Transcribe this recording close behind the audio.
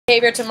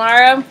behavior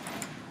tomorrow.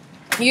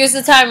 Use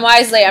the time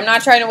wisely. I'm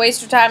not trying to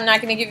waste your time. I'm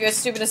not going to give you a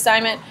stupid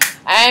assignment.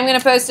 I am going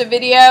to post a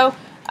video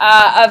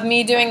of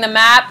me doing the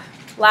map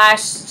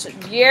last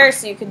year,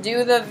 so you can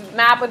do the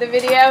map with a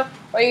video,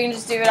 or you can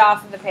just do it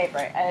off of the paper.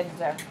 I don't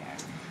care.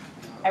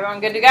 Everyone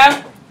good to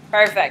go?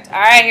 Perfect.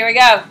 All right, here we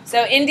go.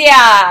 So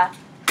India.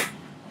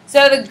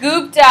 So the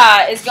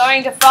Gupta is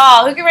going to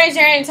fall. Who can raise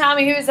your hand and tell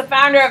me who is the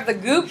founder of the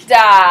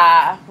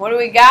Gupta? What do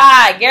we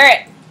got?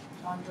 Garrett.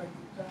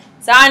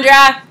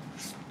 Sandra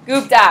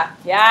Gupta.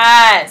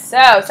 Yes.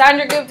 So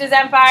Sandra Gupta's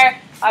empire.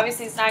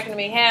 Obviously, it's not going to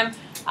be him.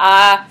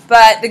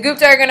 But the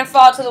Gupta are going to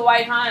fall to the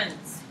White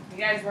Huns. You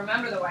guys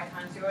remember the White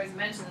Huns. You always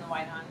mention the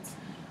White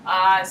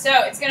Huns. So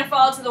it's going to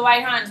fall to the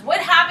White Huns. What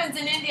happens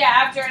in India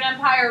after an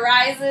empire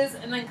rises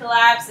and then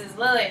collapses?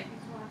 Lily?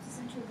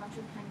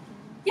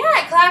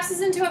 Yeah, it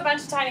collapses into a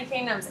bunch of tiny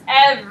kingdoms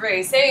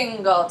every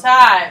single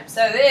time.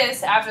 So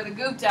this, after the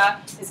Gupta,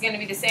 is going to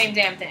be the same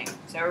damn thing.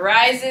 So it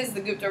rises,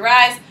 the Gupta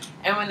rise,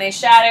 and when they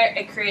shatter,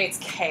 it creates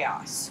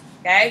chaos.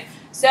 Okay?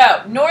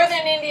 So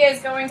northern India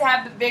is going to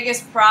have the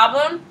biggest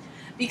problem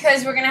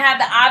because we're going to have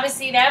the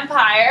Abbasid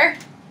Empire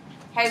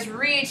has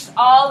reached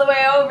all the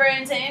way over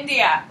into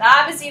India. The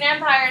Abbasid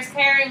Empire is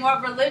carrying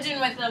what religion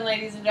with them,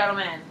 ladies and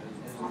gentlemen?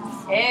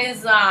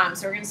 Islam.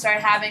 So we're going to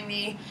start having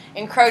the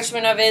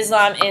encroachment of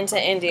Islam into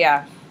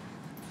India.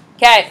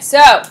 Okay,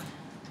 so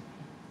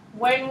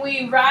when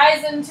we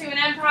rise into an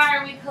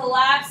empire, we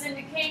collapse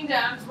into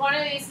kingdoms. One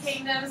of these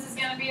kingdoms is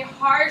going to be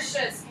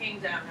Harsha's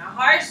kingdom. Now,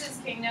 Harsha's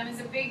kingdom is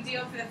a big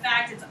deal for the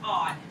fact it's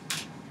odd.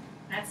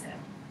 That's it.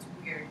 It's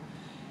weird.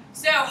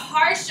 So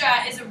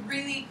Harsha is a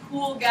really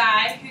cool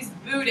guy who's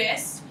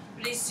Buddhist,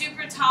 but he's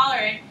super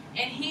tolerant,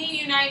 and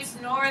he unites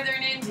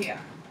northern India.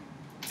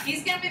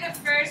 He's going to be the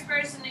first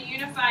person to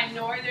unify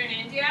northern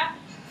India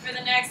for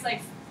the next,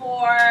 like,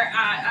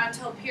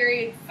 until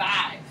period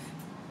 5.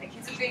 Like,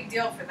 he's a big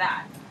deal for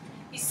that.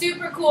 He's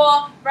super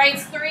cool,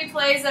 writes 3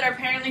 plays that are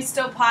apparently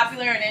still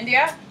popular in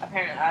India.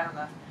 Apparently, I don't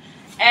know.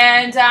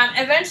 And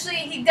eventually,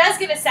 he does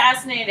get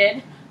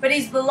assassinated, but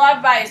he's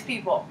beloved by his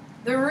people.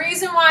 The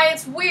reason why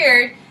it's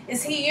weird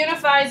is he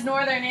unifies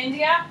northern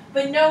India,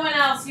 but no one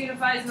else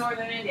unifies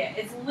northern India.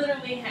 It's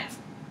literally him.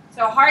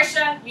 So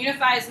Harsha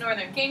unifies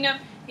northern kingdom.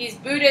 He's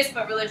Buddhist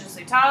but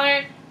religiously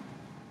tolerant,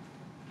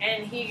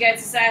 and he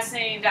gets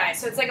assassinated and dies.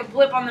 So it's like a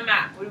blip on the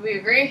map. Would we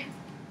agree?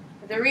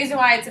 But the reason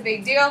why it's a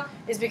big deal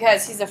is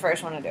because he's the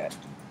first one to do it.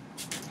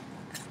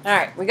 All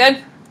right, we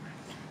good?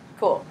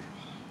 Cool.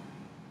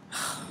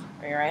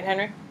 Are you all right,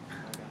 Henry?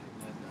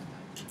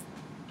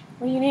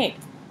 What do you need?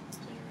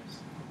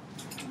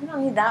 You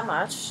don't need that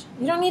much.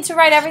 You don't need to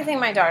write everything,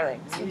 my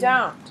darlings. You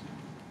don't.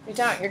 You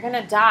don't. You're going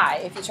to die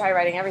if you try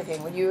writing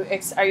everything.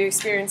 Are you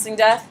experiencing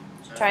death?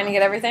 Trying to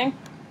get everything?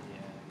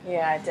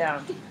 Yeah, I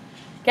don't.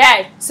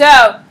 Okay,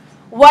 so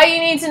what you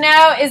need to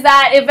know is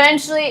that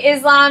eventually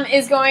Islam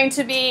is going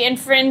to be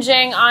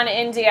infringing on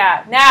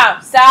India.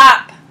 Now,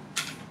 stop.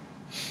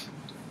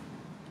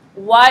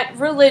 What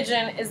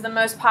religion is the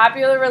most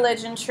popular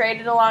religion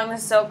traded along the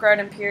Silk Road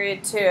in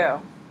period 2?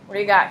 What do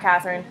you got,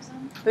 Catherine?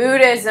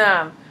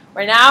 Buddhism.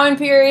 We're now in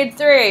period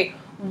 3.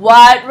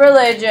 What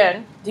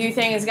religion do you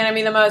think is going to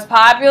be the most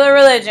popular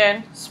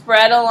religion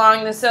spread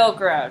along the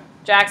Silk Road?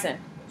 Jackson.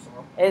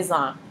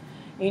 Islam.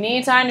 You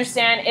need to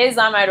understand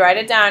Islam. I'd write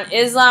it down.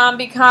 Islam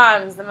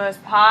becomes the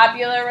most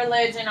popular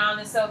religion on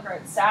the Silk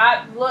Road.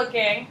 Stop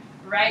looking.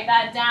 Write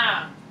that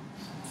down.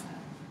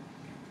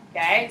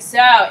 Okay,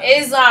 so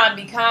Islam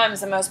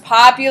becomes the most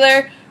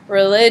popular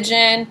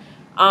religion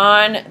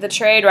on the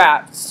trade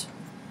routes.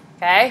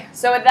 Okay,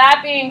 so with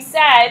that being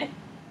said,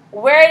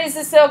 where is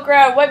the Silk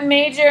Road? What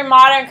major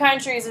modern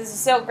countries is the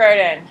Silk Road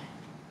in?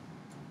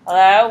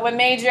 Hello? What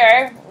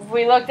major?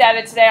 We looked at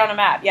it today on a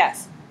map.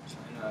 Yes.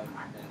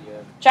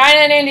 China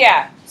and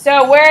India.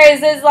 So where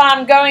is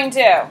Islam going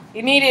to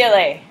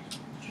immediately?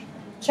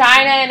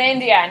 China and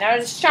India. Now,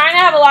 does China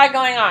have a lot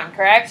going on,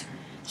 correct?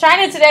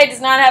 China today does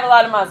not have a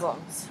lot of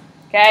Muslims,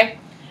 okay?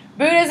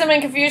 Buddhism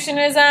and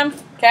Confucianism,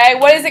 okay?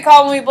 What is it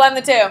called when we blend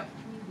the two?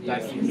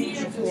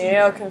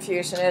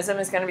 Neo-Confucianism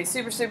is going to be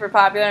super, super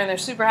popular, and they're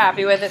super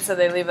happy with it, so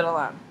they leave it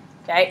alone,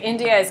 okay?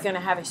 India is going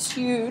to have a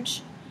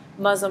huge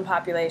Muslim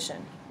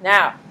population.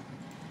 Now,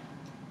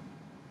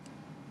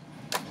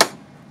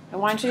 I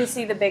want you to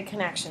see the big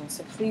connection,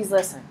 so please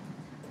listen.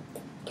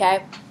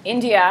 Okay?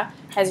 India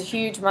has a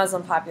huge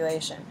Muslim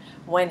population.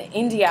 When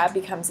India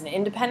becomes an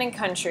independent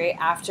country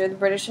after the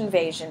British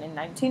invasion in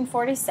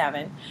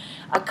 1947,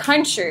 a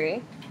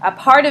country, a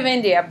part of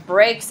India,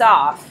 breaks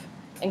off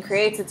and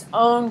creates its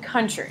own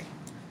country.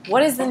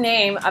 What is the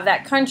name of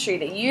that country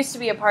that used to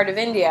be a part of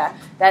India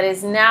that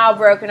is now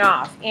broken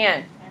off?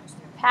 And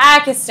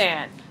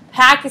Pakistan.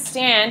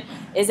 Pakistan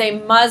is a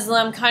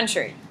Muslim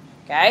country.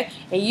 Okay?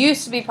 It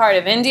used to be part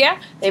of India.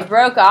 They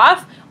broke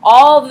off.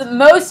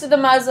 Most of the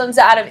Muslims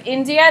out of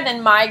India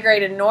then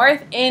migrated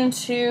north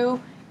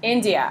into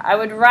India. I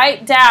would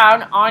write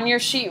down on your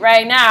sheet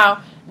right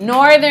now,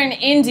 northern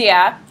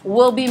India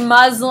will be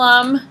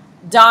Muslim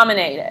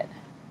dominated.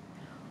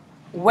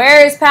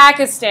 Where is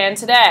Pakistan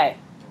today?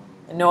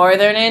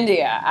 Northern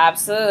India,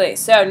 absolutely.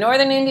 So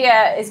Northern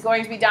India is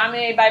going to be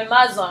dominated by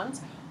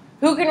Muslims.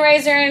 Who can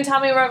raise their hand and tell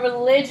me what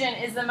religion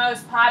is the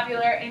most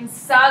popular in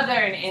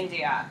Southern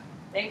India?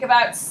 Think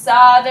about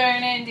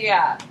Southern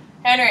India.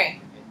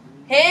 Henry.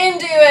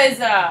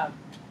 Hinduism.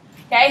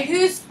 Okay,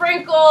 who's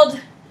sprinkled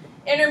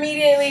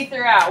intermediately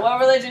throughout? What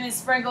religion is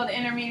sprinkled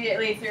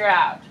intermediately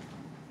throughout?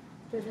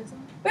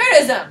 Buddhism.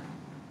 Buddhism.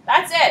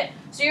 That's it.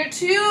 So your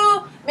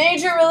two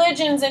major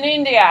religions in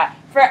India,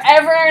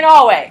 forever and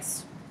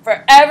always.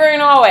 Forever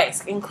and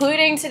always,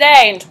 including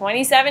today in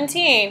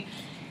 2017,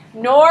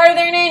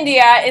 Northern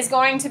India is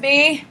going to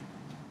be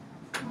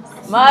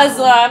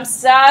Muslim.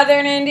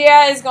 Southern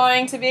India is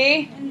going to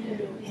be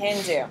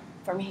Hindu.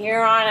 From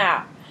here on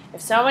out. If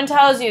someone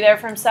tells you they're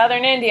from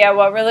Southern India,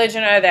 what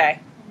religion are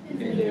they?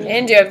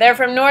 Hindu. If they're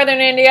from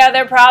Northern India,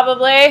 they're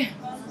probably...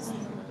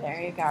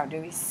 There you go. Do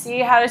we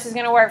see how this is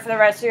going to work for the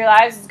rest of your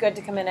lives? It's good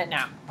to come in it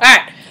now. All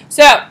right.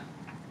 So,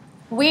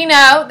 we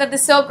know that the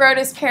Silk Road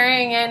is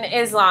carrying in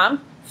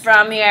Islam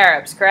from the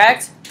Arabs,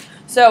 correct?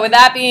 So with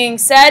that being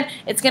said,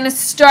 it's going to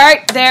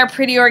start there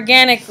pretty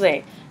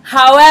organically.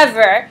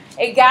 However,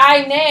 a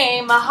guy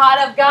named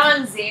Mahatma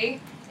Gandhi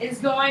is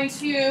going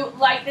to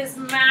light this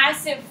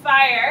massive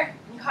fire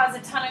and cause a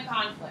ton of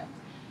conflict.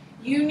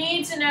 You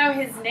need to know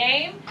his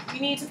name. You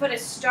need to put a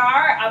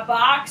star, a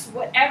box,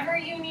 whatever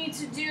you need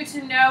to do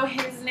to know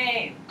his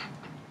name.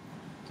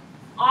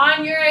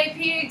 On your AP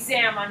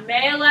exam on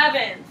May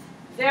 11th,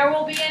 there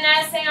will be an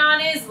essay on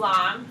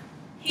Islam.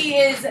 He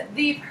is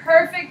the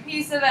perfect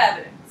piece of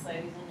evidence,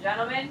 ladies and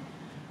gentlemen.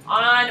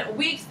 On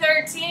week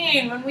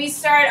 13, when we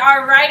start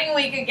our writing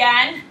week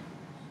again,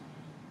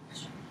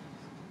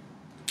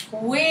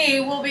 we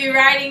will be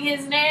writing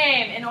his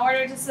name in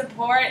order to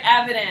support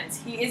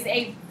evidence. He is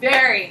a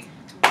very,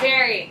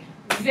 very,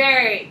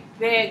 very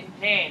big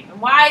name. And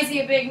why is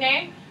he a big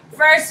name?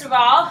 First of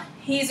all,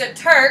 he's a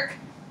Turk.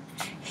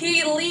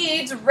 He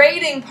leads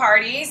raiding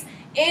parties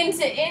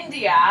into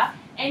India,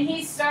 and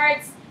he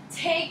starts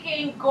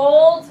taking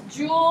gold,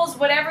 jewels,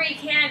 whatever he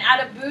can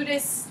out of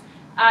Buddhist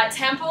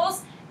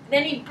temples.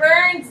 Then he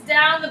burns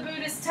down the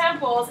Buddhist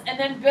temples and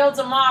then builds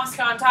a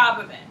mosque on top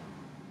of it.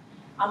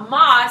 A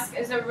mosque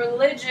is a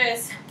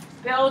religious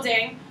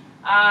building,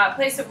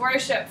 place of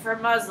worship for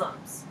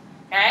Muslims.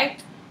 Okay?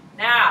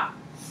 Now,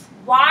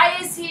 why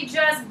is he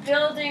just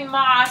building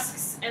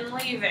mosques and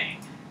leaving?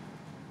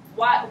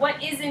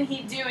 What isn't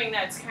he doing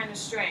that's kind of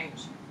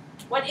strange?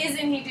 What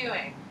isn't he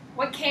doing?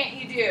 What can't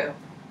he do?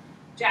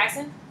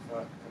 Jackson?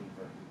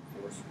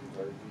 Force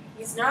conversion.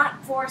 He's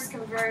not force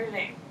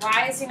converting.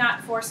 Why is he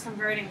not force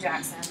converting,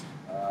 Jackson?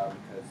 Because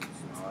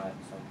it's not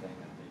something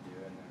that they do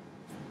in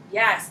their...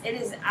 Yes, it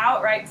is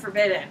outright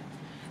forbidden.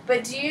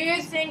 But do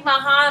you think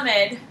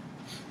Muhammad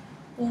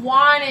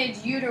wanted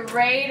you to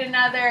raid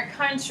another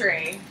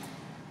country,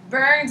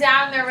 burn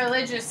down their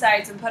religious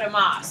sites, and put a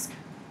mosque?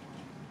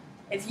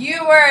 If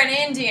you were an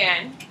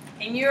Indian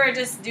and you were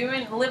just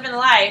living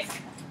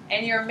life,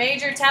 and your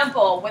major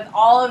temple with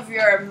all of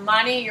your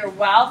money, your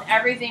wealth,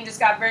 everything just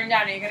got burned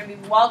down, are you going to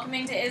be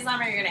welcoming to Islam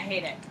or are you going to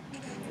hate it?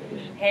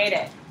 Hate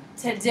it.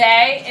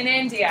 Today in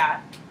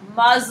India,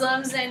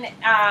 Muslims and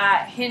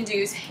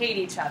Hindus hate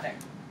each other.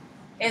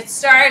 It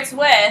starts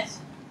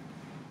with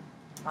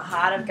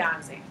Mahatma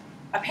Gandhi.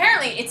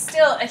 Apparently, it's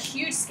still a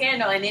huge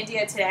scandal in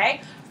India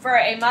today for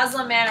a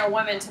Muslim man or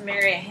woman to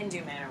marry a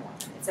Hindu man or woman.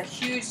 It's a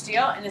huge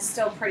deal and it's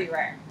still pretty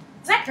rare.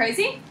 Is that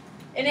crazy?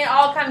 And it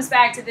all comes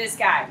back to this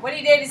guy. What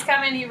he did is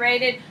come in, he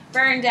raided,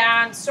 burned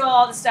down, stole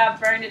all the stuff,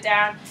 burned it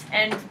down,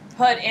 and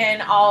put in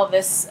all of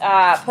this,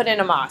 put in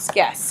a mosque.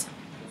 Yes?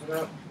 Isn't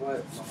that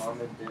what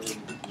Muhammad did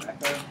in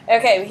Mecca?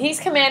 Okay, he's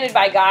commanded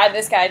by God.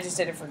 This guy just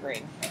did it for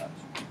greed.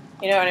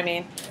 You know what I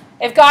mean?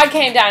 If God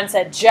came down and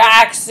said,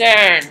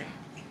 Jackson,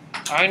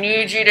 I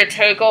need you to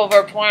take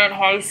over Plant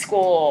High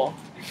School,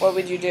 what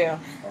would you do?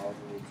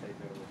 Probably take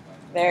over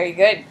Mecca. There you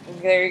go.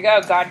 There you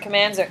go. God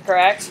commands it,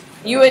 correct?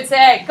 You would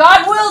say,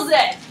 God wills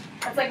it!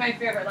 That's like my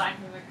favorite line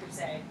from the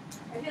crusade.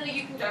 I feel like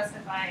you can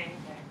justify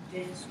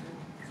anything.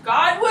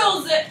 God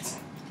wills it!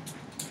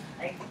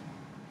 Like,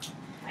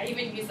 I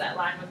even use that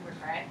line with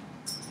McCray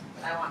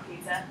when I want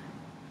pizza.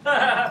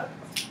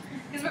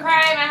 Because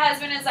McCray, my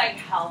husband, is like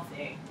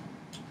healthy.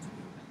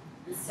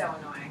 It's so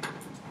annoying.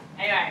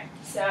 Anyway,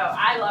 so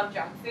I love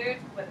junk food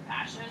with a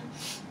passion.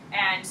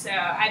 And so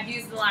I've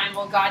used the line,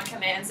 well, God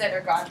commands it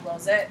or God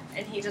wills it.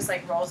 And he just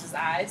like rolls his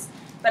eyes.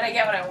 But I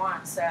get what I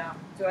want, so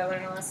do I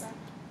learn a lesson?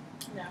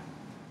 No.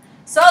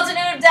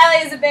 Sultanate of Delhi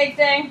is a big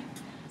thing.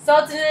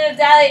 Sultanate of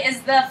Delhi is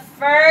the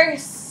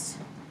first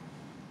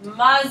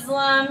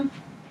Muslim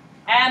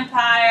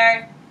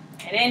empire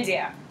in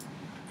India.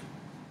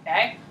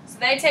 Okay? So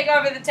they take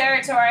over the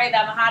territory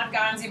that Mahatma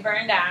Gandhi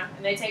burned down,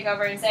 and they take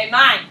over and say,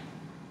 mine.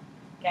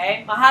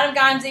 Okay? Mahatma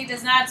Gandhi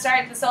does not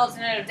start the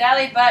Sultanate of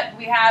Delhi, but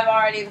we have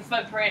already the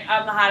footprint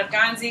of Mahatma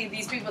Gandhi.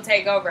 These people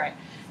take over it.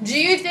 Do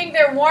you think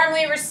they're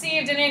warmly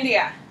received in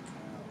India?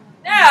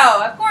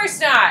 No, of course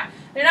not.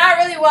 They're not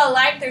really well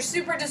liked. They're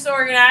super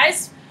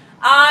disorganized.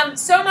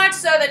 So much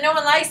so that no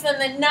one likes them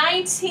that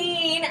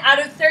 19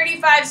 out of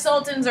 35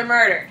 sultans are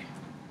murdered.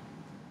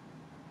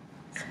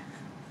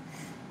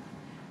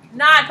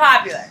 Not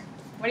popular.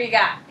 What do you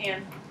got, Ian?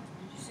 Did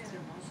you say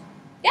they're Muslim?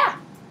 Yeah.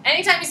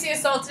 Anytime you see a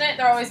sultanate,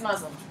 they're always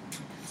Muslim.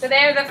 So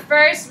they are the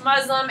first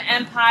Muslim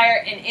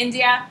empire in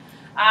India.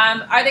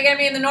 Are they going to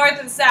be in the north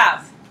or the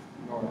south?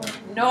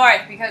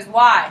 North, because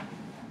why?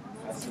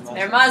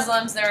 They're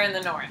Muslims, they're in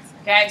the north.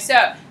 Okay,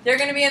 so they're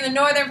going to be in the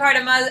northern part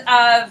of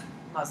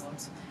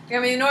Muslims. They're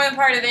going to be in the northern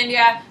part of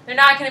India. They're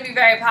not going to be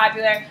very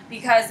popular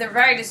because they're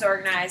very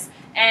disorganized,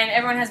 and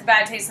everyone has a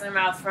bad taste in their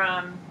mouth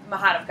from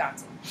Mahatma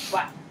Gandhi.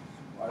 What?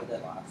 Why did they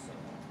last so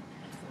long?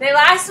 They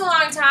last a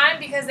long time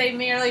because they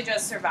merely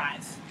just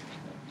survive.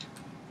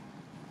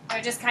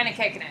 They're just kind of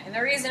kicking it. And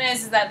the reason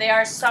is that they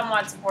are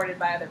somewhat supported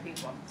by other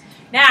people.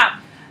 Now,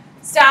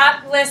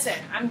 stop, listen.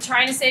 I'm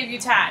trying to save you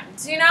time.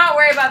 Do you not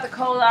worry about the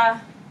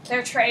cola?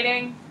 They're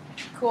trading.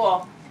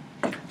 Cool.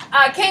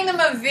 Kingdom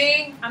of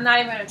V, I'm not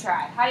even going to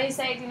try. How do you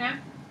say it, do you know?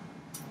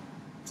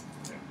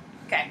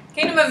 Okay.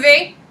 Kingdom of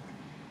V,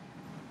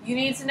 you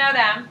need to know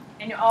them.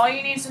 And all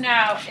you need to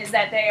know is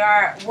that they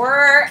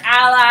were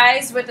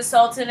allies with the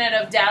Sultanate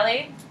of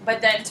Delhi,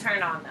 but then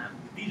turn on them.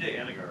 BJ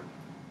Anagar.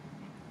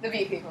 The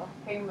V people.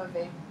 Kingdom of V.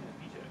 Yeah,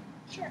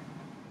 BJ. Sure.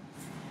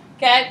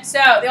 Okay, so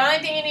the only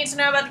thing you need to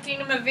know about the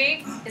Kingdom of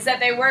V is that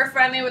they were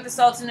friendly with the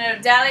Sultanate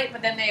of Delhi,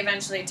 but then they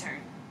eventually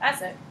turned.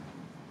 That's it.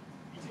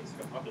 BJ's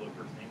like a popular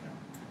first name now.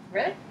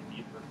 Really?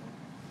 Indeed, first name.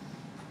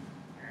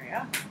 There you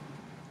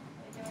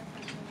go.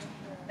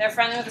 They're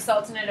friendly with the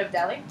Sultanate of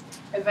Delhi.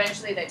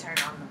 Eventually they turn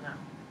on them now.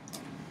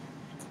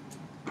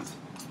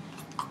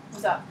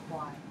 What's up?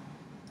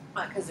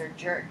 Why? Because they're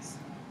jerks.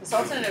 The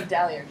Sultanate of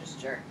Delhi are just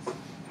jerks.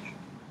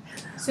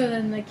 So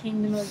then the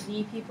Kingdom of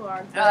V people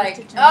are They're like,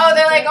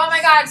 oh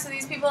my god, so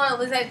these people are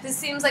like, this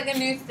seems like a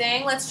new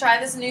thing, let's try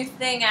this new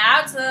thing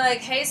out. So they're like,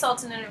 hey,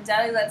 Sultanate of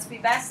Delhi, let's be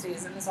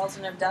besties. And the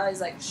Sultanate of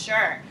Delhi's like,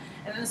 sure.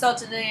 And then the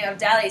Sultanate of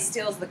Delhi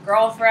steals the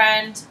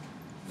girlfriend,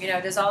 you know,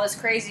 does all this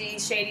crazy,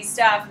 shady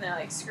stuff, and they're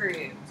like, screw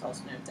you,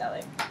 Sultanate of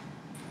Delhi.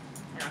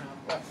 I don't know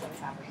what really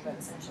happened, but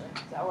essentially,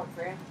 does that work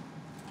for you?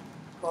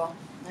 Cool.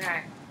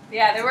 Alright.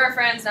 Yeah, they were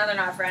friends, now they're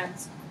not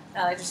friends.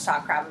 Now they just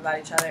talk crap about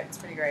each other. It's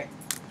pretty great.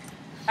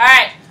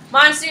 Alright,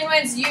 monsoon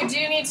winds. You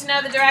do need to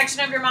know the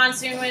direction of your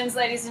monsoon winds,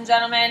 ladies and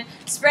gentlemen.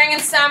 Spring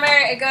and summer,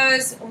 it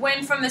goes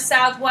wind from the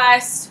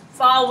southwest.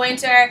 Fall,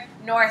 winter,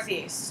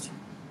 northeast.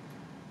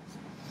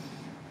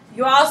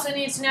 You also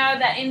need to know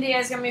that India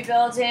is going to be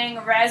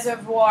building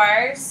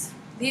reservoirs.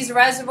 These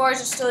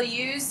reservoirs are still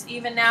used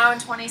even now in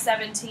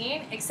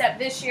 2017, except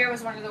this year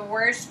was one of the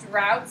worst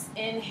droughts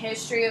in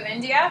history of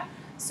India.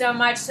 So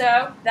much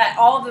so that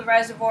all of the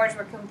reservoirs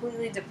were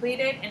completely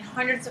depleted and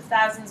hundreds of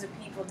thousands of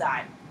people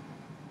died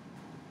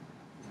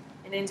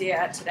in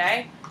India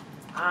today.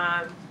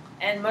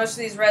 And most of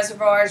these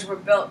reservoirs were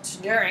built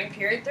during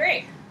period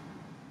 3.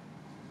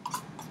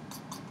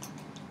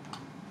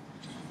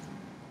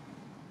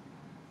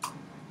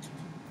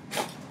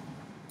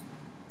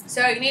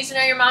 So you need to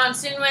know your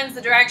monsoon winds,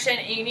 the direction,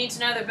 and you need to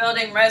know they're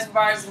building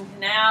reservoirs and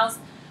canals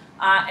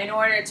in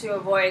order to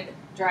avoid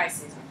dry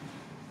season.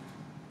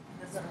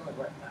 This doesn't really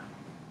work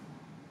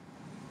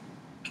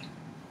though. Can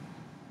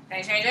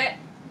I change it?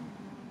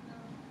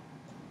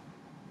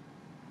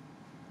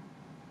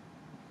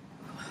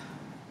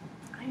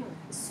 I am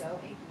so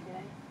achy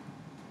today.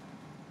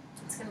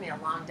 It's going to be a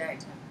long day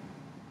too.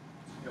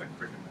 You got a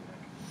crick in my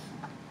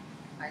neck.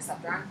 I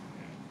slept wrong?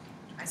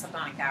 I slept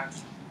on a couch.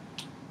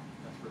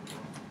 That's pretty cool.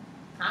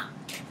 Huh?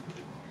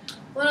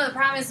 Well, no, the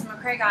problem is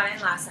McCray got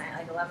in last night,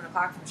 like 11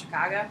 o'clock from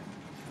Chicago,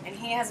 and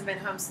he hasn't been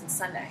home since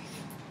Sunday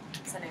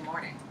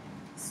morning.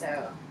 So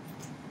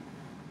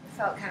it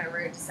felt kind of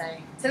rude to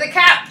say, to the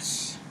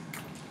couch!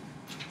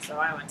 So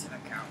I went to the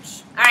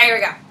couch. All right, here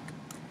we go.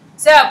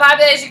 So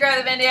population growth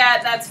of India,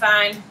 that's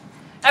fine.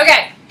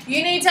 Okay,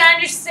 you need to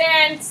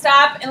understand,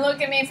 stop and look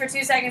at me for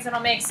 2 seconds, it'll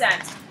make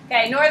sense.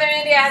 Okay, northern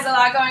India has a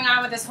lot going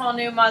on with this whole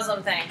new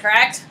Muslim thing,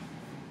 correct?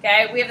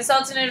 Okay, we have the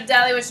Sultanate of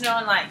Delhi, which no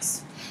one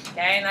likes.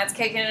 Okay, and that's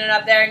kicking it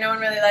up there. No one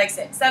really likes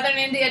it. Southern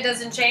India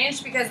doesn't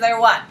change because they're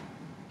what?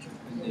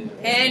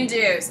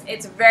 Hindus.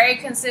 It's very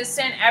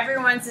consistent.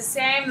 Everyone's the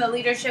same. The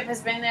leadership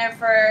has been there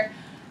for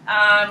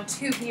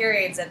 2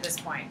 periods at this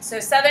point.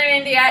 So Southern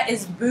India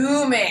is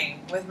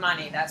booming with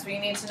money. That's what you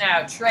need to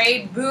know.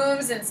 Trade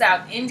booms in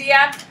South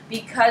India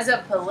because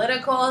of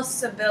political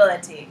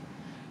stability.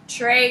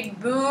 Trade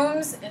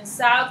booms in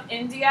South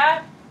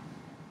India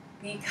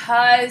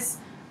because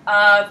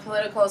of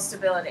political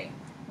stability.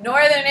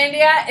 Northern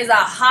India is a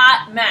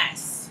hot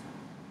mess.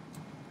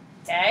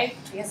 Okay?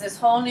 Because this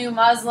whole new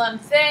Muslim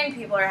thing,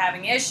 people are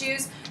having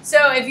issues.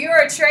 So if you're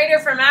a trader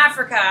from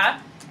Africa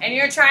and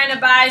you're trying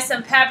to buy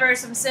some pepper,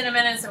 some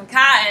cinnamon, and some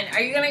cotton,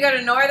 are you going to go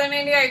to Northern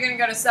India or are you going to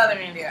go to Southern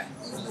India?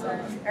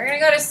 You're going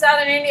to go to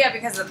Southern India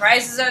because the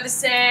prices are the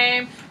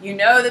same, you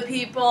know the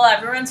people,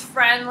 everyone's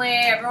friendly,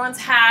 everyone's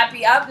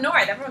happy. Up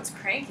north, everyone's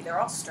cranky, they're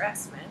all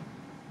stressed, man.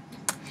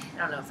 I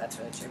don't know if that's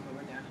really true, but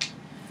we're doing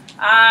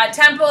it.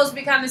 Temples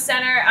become the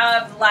center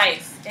of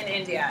life in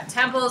India.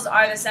 Temples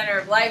are the center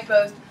of life,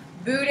 both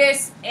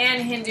Buddhist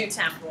and Hindu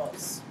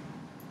temples.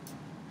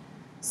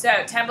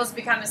 So temples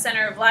become the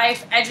center of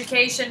life,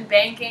 education,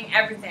 banking,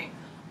 everything.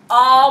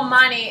 all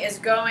money is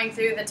going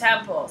through the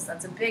temples.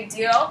 That's a big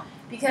deal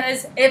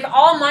because if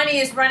all money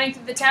is running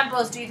through the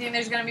temples, do you think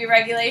there's going to be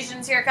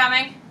regulations here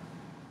coming?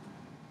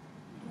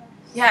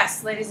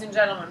 Yes, ladies and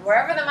gentlemen.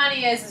 Wherever the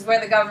money is where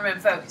the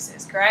government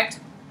focuses, correct?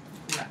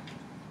 Yeah.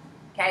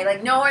 Okay,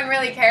 like no one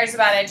really cares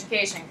about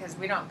education because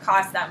we don't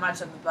cost that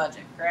much of the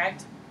budget,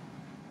 correct?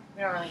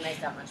 We don't really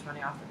make that much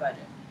money off the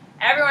budget.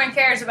 Everyone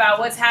cares about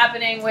what's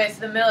happening with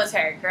the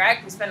military,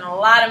 correct? We spend a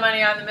lot of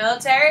money on the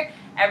military.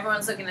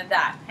 Everyone's looking at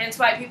that. Hence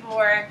why people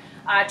were,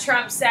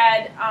 Trump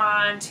said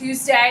on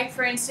Tuesday,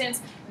 for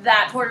instance,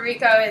 that Puerto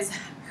Rico has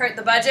hurt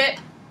the budget.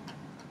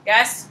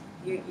 Yes?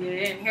 You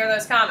didn't hear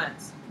those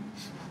comments.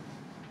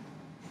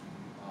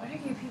 What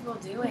are you people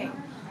doing?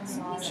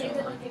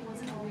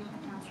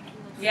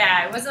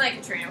 Yeah, it wasn't like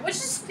Katrina, which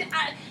is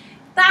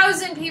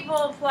 1,000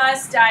 people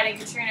plus died in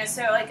Katrina.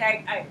 So like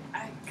I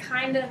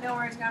kind of know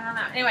where it's going on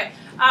now. Anyway,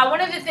 one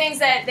of the things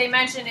that they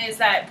mentioned is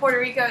that Puerto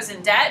Rico is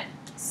in debt,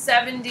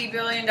 $70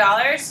 billion.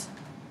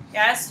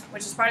 Yes,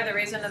 which is part of the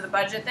reason of the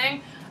budget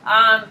thing.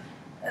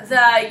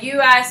 The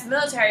U.S.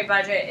 military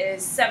budget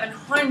is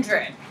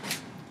 $700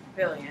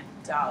 billion.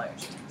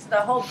 So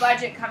the whole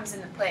budget comes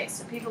into place.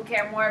 So people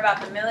care more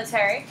about the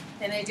military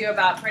than they do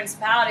about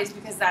principalities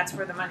because that's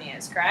where the money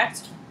is,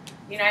 correct?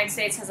 The United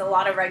States has a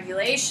lot of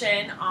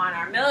regulation on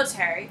our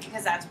military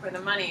because that's where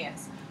the money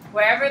is.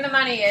 Wherever the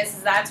money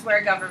is, that's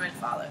where government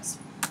follows.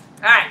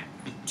 All right,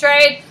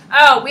 trade.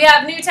 Oh, we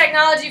have new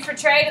technology for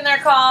trade, and they're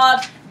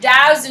called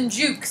dhows and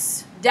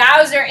jukes.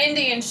 Dhows are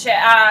Indian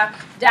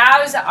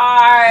dhows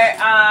are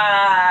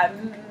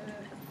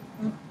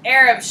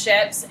Arab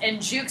ships,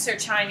 and jukes are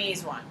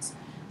Chinese ones.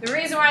 The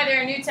reason why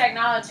they're new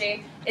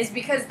technology is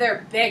because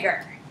they're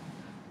bigger.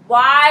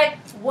 Why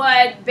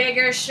would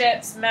bigger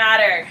ships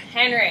matter?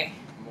 Henry?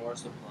 More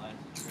supplies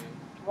to trade.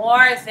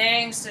 More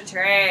things to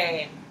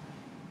trade.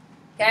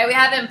 Okay, we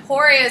have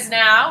emporias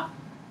now.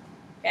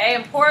 Okay,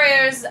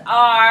 emporias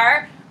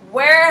are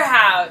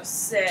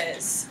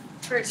warehouses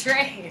for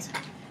trade.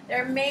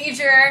 They're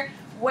major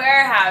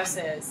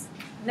warehouses.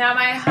 Now,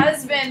 my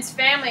husband's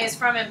family is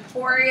from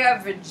Emporia,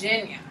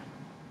 Virginia.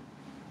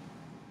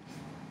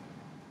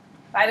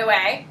 By the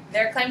way,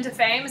 their claim to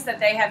fame is that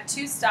they have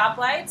 2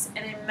 stoplights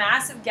and a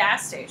massive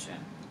gas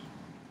station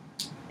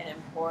in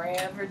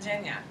Emporia,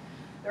 Virginia.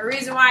 The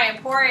reason why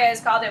Emporia is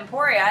called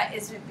Emporia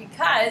is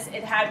because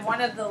it had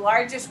one of the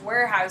largest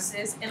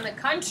warehouses in the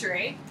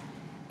country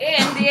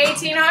in the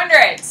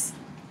 1800s.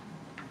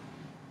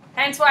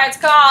 Hence why it's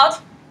called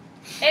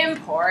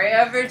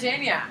Emporia,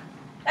 Virginia.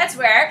 That's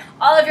where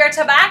all of your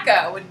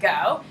tobacco would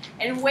go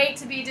and wait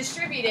to be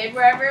distributed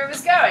wherever it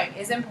was going,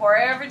 is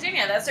Emporia,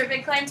 Virginia. That's their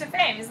big claim to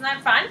fame. Isn't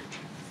that fun?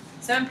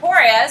 So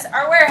emporias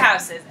are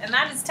warehouses, and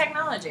that is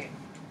technology.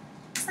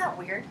 Isn't that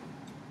weird?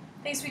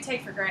 Things we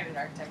take for granted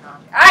are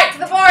technology. All right, to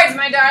the boards,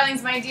 my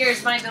darlings, my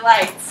dears, my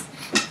delights.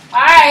 All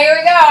right, here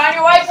we go. On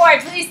your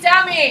whiteboard, please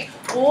tell me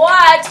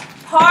what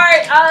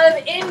part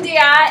of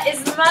India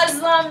is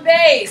Muslim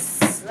base.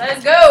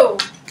 Let's go.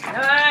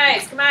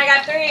 Nice. Come on, I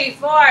got 3,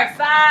 4,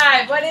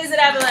 5. What is it,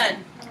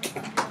 Evelyn?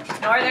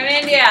 Northern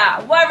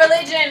India. What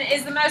religion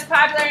is the most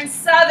popular in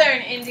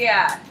Southern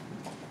India?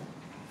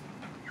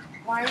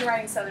 Why are you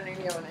writing Southern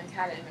India when I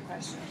had it in the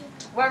question?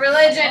 What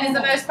religion is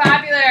the most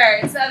popular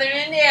in Southern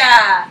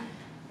India?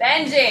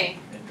 Benji.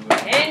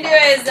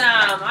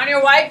 Hinduism. On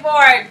your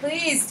whiteboard,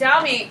 please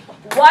tell me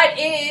what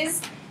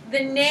is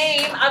the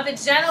name of the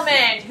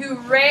gentleman who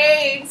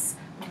raids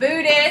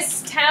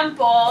Buddhist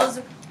temples,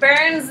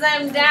 burns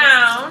them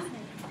down,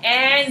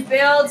 and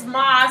builds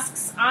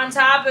mosques on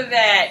top of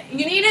it.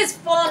 You need his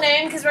full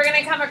name because we're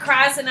going to come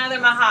across another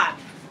Mahat.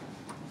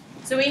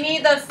 So we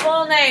need the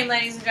full name,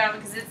 ladies and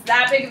gentlemen, because it's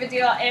that big of a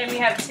deal, and we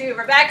have 2.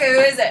 Rebecca, who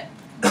is it?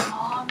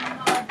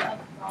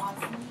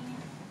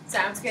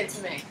 Sounds good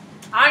to me.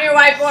 On your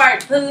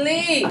whiteboard,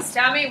 please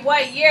tell me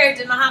what year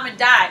did Muhammad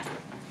die?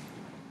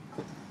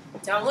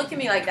 Don't look at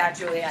me like that,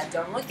 Julia.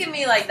 Don't look at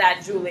me like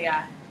that,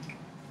 Julia.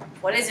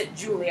 What is it,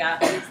 Julia?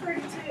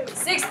 632.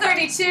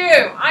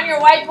 632. On your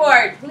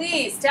whiteboard,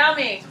 please tell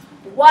me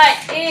what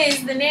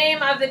is the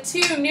name of the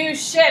 2 new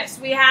ships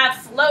we have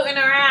floating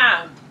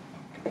around?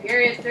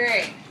 Period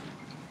 3.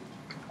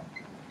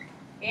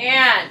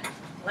 And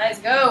let's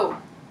go.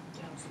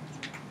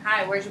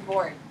 Hi, where's your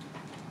board?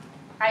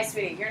 Hi,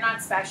 sweetie. You're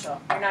not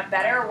special. You're not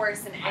better or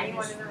worse than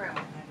anyone in the room.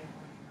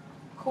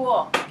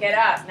 Cool. Get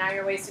up. Now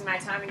you're wasting my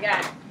time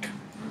again.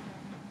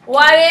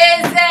 What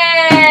is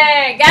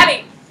it?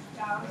 Gabby.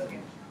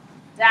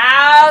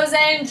 Dhows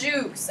and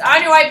jukes.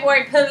 On your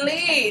whiteboard,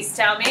 please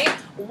tell me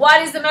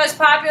what is the most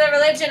popular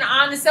religion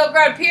on the Silk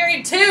Road?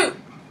 Period 2.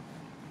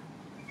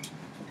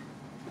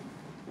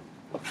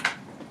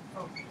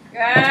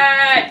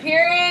 Good.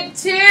 Period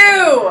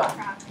 2.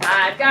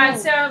 I've got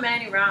so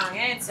many wrong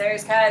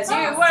answers because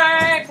you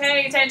weren't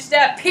paying attention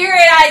to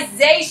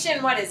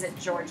periodization. What is it,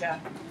 Georgia?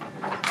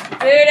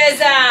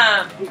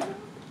 Buddhism.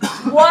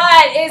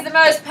 What is the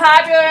most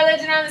popular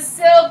religion on the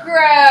Silk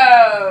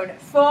Road?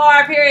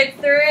 4, period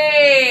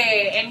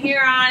 3. And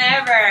here on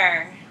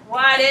ever.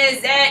 What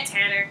is it,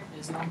 Tanner?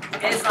 Islam.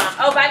 Islam.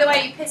 Oh, by the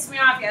way, you pissed me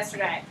off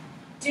yesterday.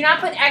 Do not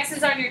put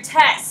X's on your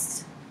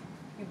test.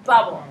 You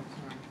bubble.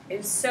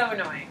 It's so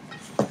annoying.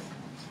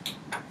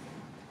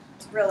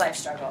 It's a real life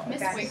struggle.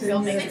 Miss Okay?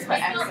 Wakefield makes us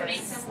put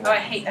X's. Oh, I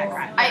hate that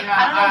crap. I don't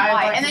know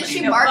why. And then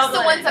she marks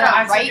the ones that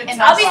are right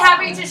and I'll be wrong.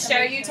 happy to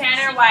show you,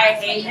 Tanner, why I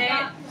hate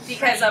it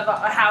because of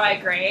how I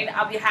grade.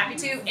 I'll be happy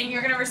to, and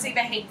you're going to receive a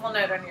hateful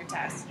note on your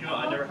test. You know,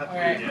 I never have to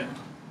Alright. read it.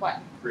 What?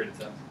 Grade a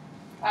test.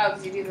 Oh,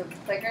 because you do the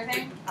clicker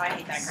thing? Oh, I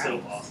hate that crap.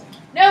 So awesome.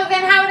 No,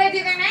 then how would I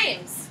do their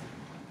names?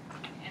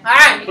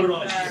 Alright. Put it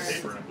on a sheet of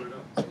paper and I put it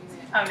up.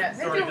 Oh, no.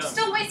 It's already You're done.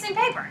 still wasting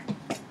paper.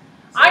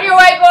 On your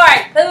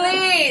whiteboard,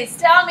 please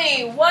tell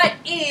me what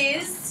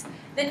is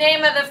the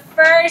name of the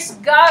first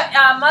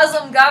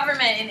Muslim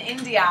government in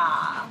India?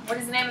 What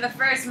is the name of the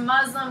first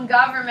Muslim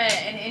government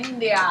in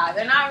India?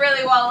 They're not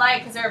really well liked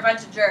because they're a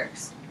bunch of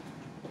jerks.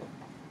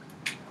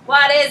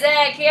 What is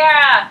it,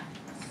 Kiara?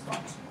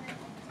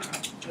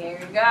 Here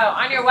you go.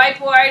 On your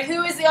whiteboard,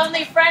 who is the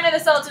only friend of the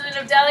Sultanate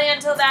of Delhi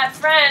until that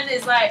friend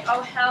is like,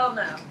 oh, hell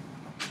no.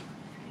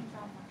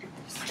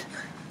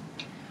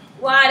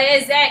 What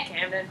is it,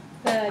 Camden?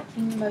 The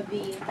Kingdom of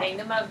V.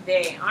 Kingdom of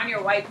V. On your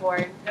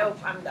whiteboard. Nope,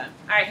 I'm done.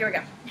 All right, here we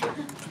go. All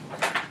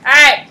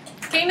right,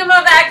 Kingdom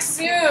of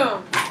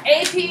Aksum.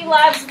 AP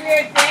loves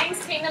weird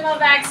things. Kingdom of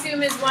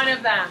Aksum is one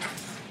of them.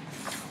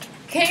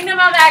 Kingdom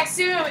of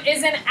Aksum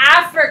is in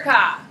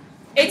Africa.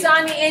 It's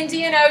on the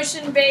Indian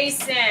Ocean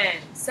basin.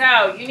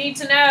 So you need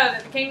to know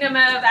that the Kingdom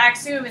of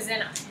Aksum is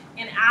in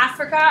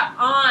Africa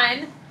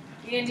on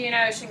the Indian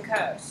Ocean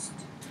coast.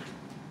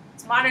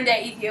 It's modern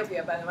day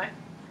Ethiopia, by the way.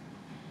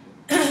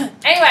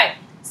 Anyway,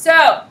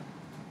 so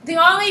the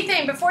only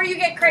thing, before you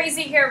get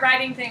crazy here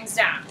writing things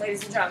down,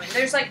 ladies and gentlemen,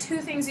 there's like two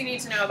things you need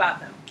to know about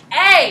them.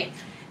 A,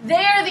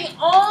 they're the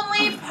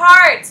only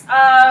part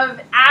of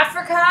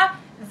Africa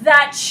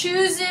that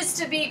chooses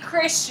to be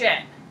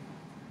Christian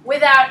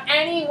without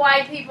any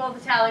white people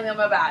telling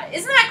them about it.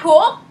 Isn't that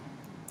cool?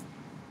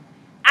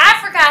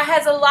 Africa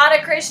has a lot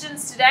of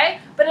Christians today,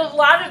 but a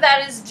lot of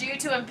that is due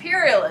to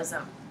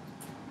imperialism.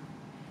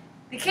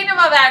 The Kingdom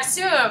of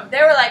Aksum,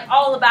 they were like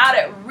all about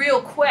it real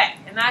quick,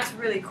 and that's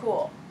really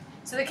cool.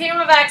 So the Kingdom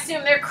of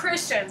Aksum, they're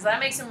Christians. That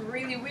makes them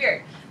really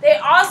weird. They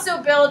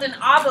also build an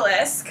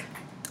obelisk,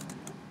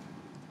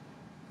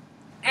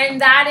 and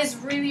that is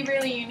really,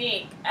 really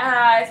unique.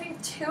 I think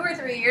 2 or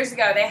 3 years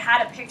ago, they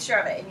had a picture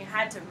of it, and you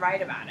had to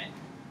write about it.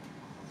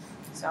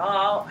 So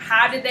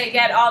how did they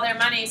get all their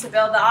money to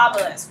build the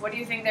obelisk? What do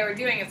you think they were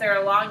doing if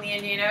they're along the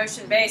Indian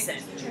Ocean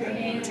basin?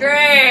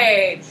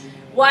 Trade.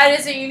 What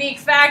is a unique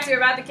factor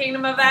about the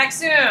Kingdom of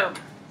Aksum?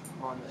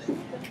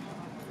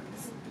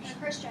 They're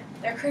Christian.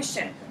 They're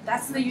Christian.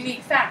 That's the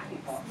unique fact,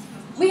 people.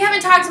 We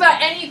haven't talked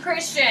about any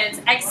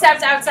Christians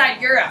except outside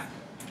Europe.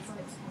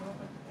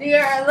 They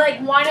are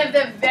like one of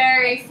the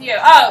very few.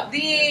 Oh,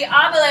 the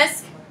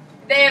obelisk,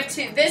 they have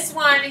two. This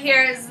one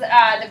here is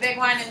the big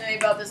one, and then they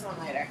built this one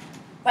later.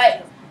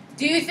 But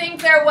do you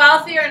think they're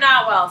wealthy or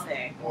not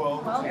wealthy?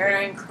 Well,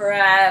 They're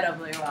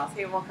incredibly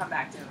wealthy. We'll come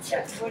back to them.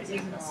 Yes. What is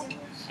it?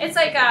 It's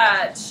like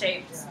a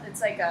shaped. It's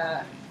like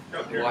a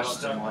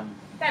Washington one.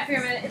 that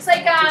pyramid. It's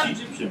like It's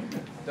Egyptian.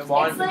 The it's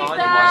like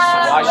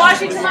monument.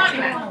 Washington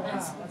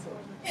Monument.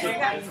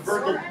 It's a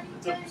vertical,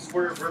 it's a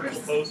square vertical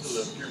pose to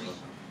the pyramid.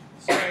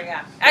 There we go.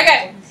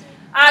 Okay.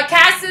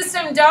 Caste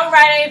system. Don't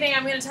write anything.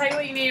 I'm going to tell you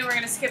what you need, and we're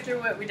going to skip through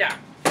what we don't.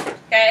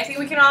 Okay. I think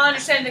we can all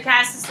understand the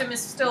caste system is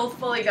still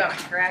fully going.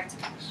 Correct.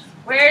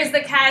 Where is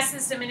the caste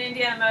system in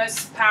India the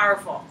most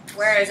powerful?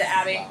 Where is it,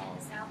 Abby?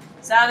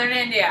 Southern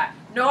India.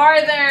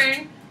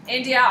 Northern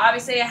India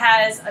obviously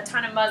has a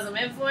ton of Muslim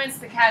influence.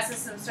 The caste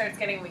system starts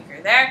getting weaker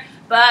there,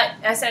 but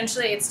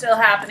essentially it's still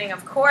happening,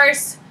 of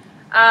course.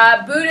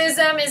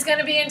 Buddhism is going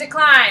to be in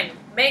decline.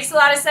 Makes a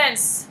lot of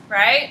sense,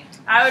 right?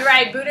 I would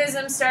write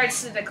Buddhism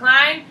starts to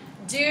decline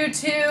due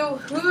to,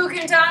 who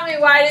can tell me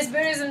why does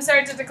Buddhism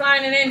start to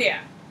decline in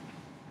India?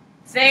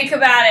 Think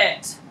about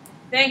it.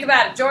 Think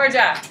about it.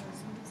 Georgia.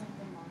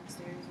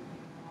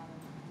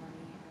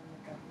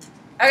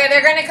 Okay,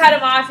 they're going to cut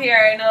him off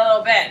here in a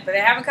little bit, but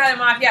they haven't cut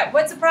him off yet.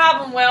 What's the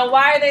problem, Will?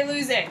 Why are they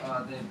losing?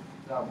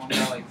 That one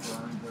guy like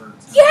burned their.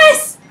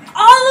 Yes!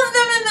 All of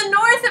them in the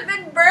north have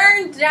been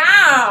burned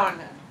down.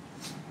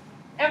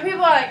 And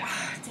people are like,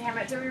 oh, damn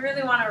it, do we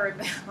really want to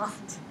rebuild?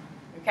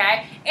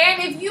 Okay?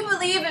 And if you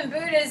believe in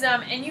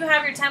Buddhism and you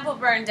have your temple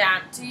burned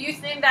down, do you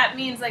think that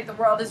means like the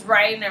world is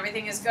right and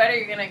everything is good, or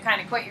you're going to kind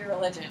of quit your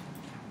religion?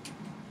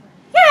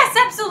 Yes,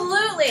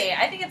 absolutely.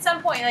 I think at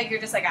some point, like, you're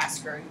just like, ah,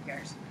 screw it, who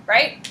cares?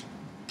 Right?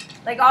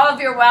 Like, all of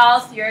your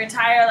wealth, your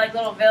entire, like,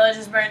 little village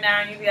is burned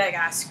down, you'd be like,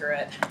 ah, screw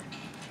it.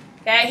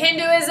 Okay,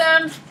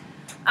 Hinduism.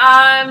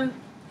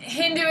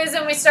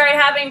 Hinduism, we started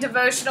having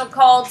devotional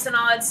cults and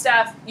all that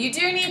stuff. You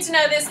do need to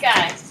know this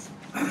guy.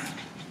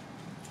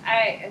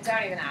 I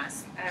don't even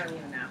ask. I don't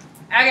even know.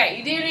 Okay,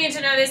 you do need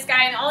to know this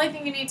guy, and the only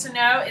thing you need to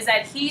know is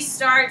that he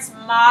starts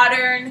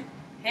modern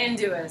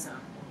Hinduism.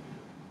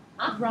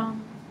 Huh?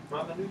 Wrong.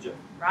 Ramanuja.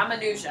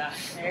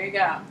 Ramanuja. There you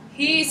go.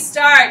 He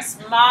starts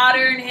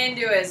modern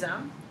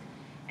Hinduism,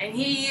 and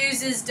he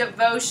uses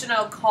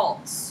devotional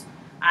cults.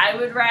 I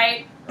would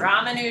write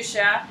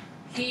Ramanuja.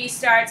 He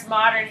starts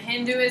modern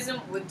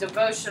Hinduism with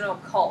devotional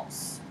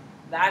cults.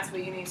 That's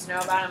what you need to know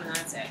about him, and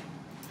that's it.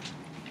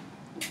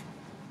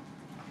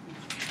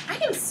 I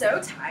am so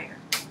tired.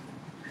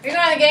 Are you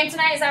going to the game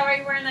tonight? Is that why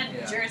you're wearing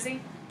that jersey?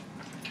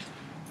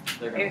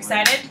 Are you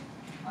excited?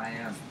 I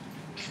am.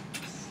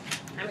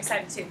 I'm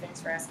excited too.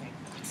 Thanks for asking.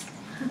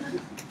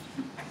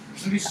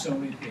 There's gonna be so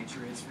many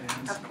Patriots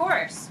fans. Of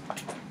course.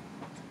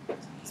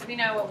 So we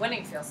know what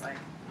winning feels like.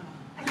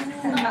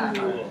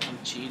 I'm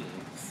cheating.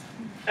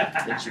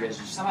 Didn't you guys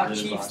just How about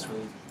lose Chiefs? last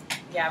week?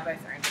 Yeah,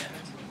 both are in it.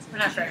 We're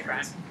not very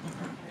proud.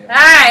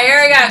 Alright,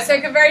 here we go. So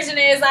conversion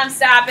to Islam,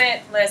 stop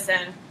it.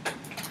 Listen.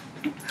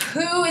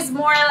 Who is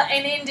more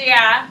in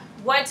India?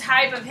 What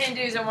type of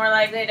Hindus are more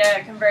likely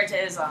to convert to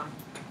Islam?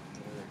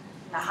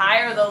 The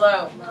high or the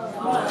low?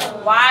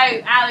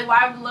 Why, Allie,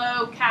 why would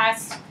low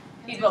caste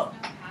people?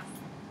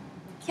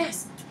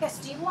 Yes, yes.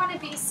 Do you want to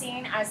be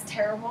seen as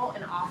terrible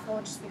and awful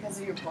just because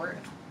of your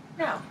birth?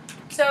 No.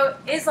 So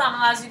Islam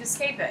allows you to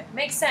escape it.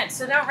 Makes sense.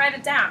 So don't write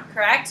it down,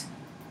 correct?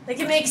 Like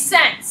it makes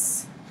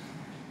sense.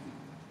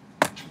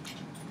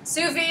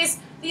 Sufis,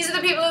 these are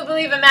the people who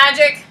believe in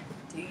magic.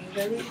 Do you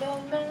believe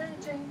in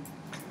magic?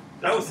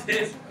 That was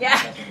it.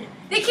 Yeah.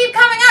 They keep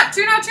coming up.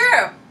 True, not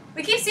true.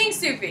 We keep seeing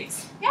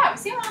Sufis. Yeah, we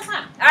see them all the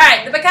time. All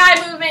right, the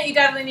Baha'i movement, you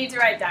definitely need to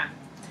write down.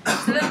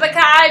 So the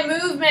Baha'i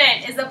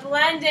movement is a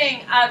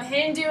blending of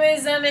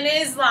Hinduism and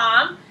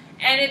Islam,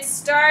 and it's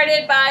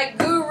started by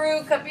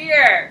Guru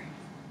Kabir.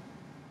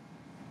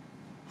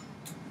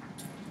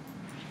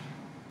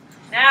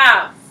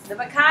 Now, the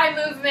Baha'i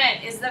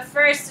movement is the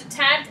first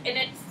attempt, and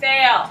it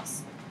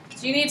fails.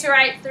 So you need to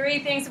write 3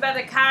 things about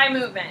the Baha'i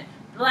movement.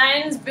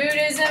 Blends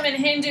Buddhism and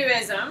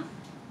Hinduism.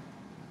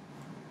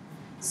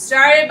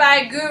 Started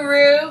by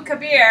Guru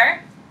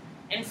Kabir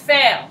and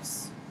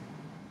fails.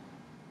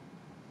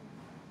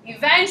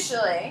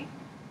 Eventually,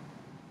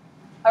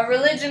 a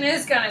religion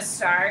is going to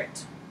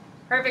start.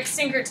 Perfect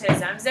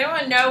syncretism. Does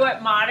anyone know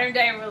what modern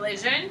day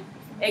religion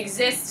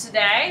exists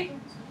today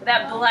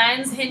that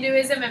blends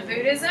Hinduism and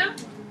Buddhism?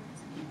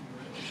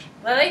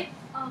 Lily?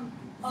 Oh,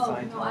 no,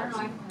 I don't know. I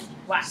have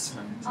a question.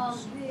 What?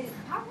 The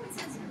PowerPoint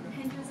says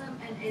Hinduism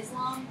and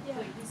Islam. Wait,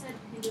 you said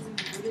Hinduism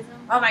and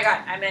Buddhism? Oh my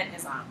god, I meant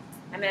Islam.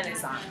 I meant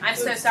Islam. I'm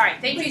so sorry.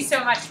 Thank you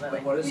so much, Lily.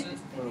 What is it?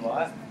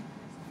 What?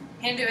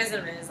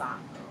 Hinduism and Islam.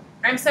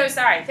 I'm so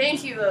sorry.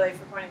 Thank you, Lily,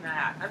 for pointing that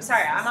out. I'm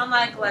sorry. I'm on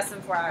like less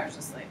than 4 hours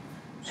of sleep.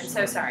 I'm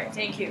so sorry.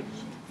 Thank you.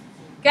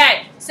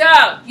 Okay,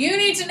 so you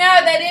need to know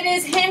that it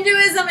is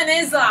Hinduism and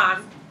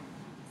Islam,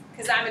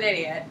 because I'm an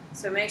idiot,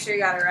 so make sure you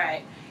got it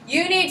right.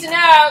 You need to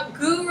know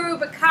Guru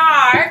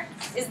Bakar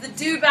is the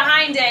dude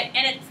behind it,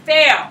 and it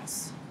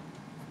fails.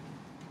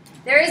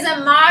 There is a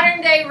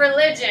modern-day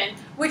religion,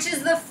 which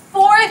is the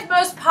 4th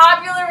most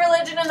popular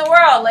religion in the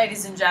world,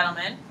 ladies and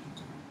gentlemen.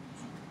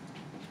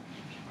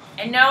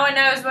 And no one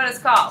knows what it's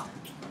called.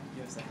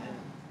 Gives a hint.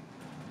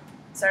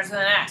 Starts with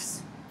an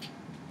S.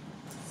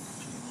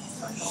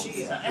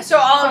 So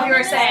all of you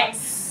are saying,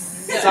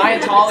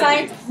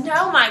 Scientology.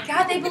 no, my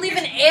God, they believe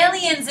in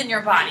aliens in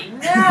your body.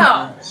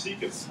 No.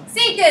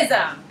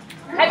 Sikhism.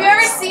 Have you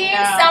ever seen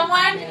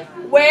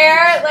someone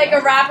wear like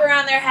a wrap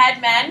around their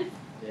head, men?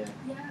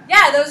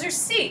 Yeah, those are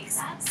Sikhs.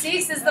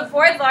 Sikhs is the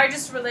 4th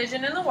largest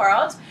religion in the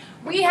world.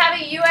 We have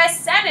a U.S.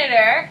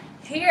 senator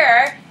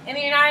here in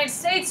the United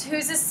States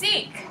who's a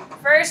Sikh.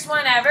 First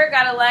one ever,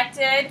 got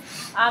elected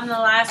the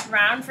last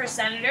round for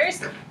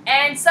senators.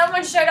 And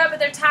someone showed up at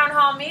their town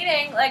hall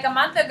meeting like a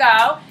month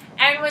ago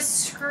and was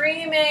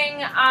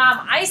screaming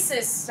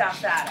ISIS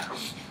stuff at him.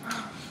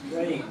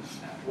 Wait,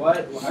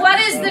 what? What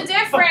is the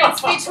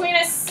difference between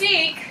a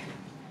Sikh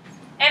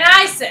and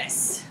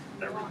ISIS?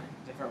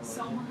 Different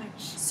So religion.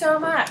 much. So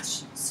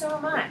much. So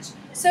much.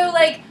 So,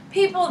 like,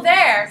 people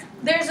there,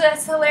 there's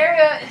this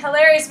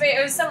hilarious video.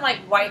 It was some, like,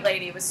 white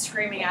lady was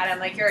screaming at him,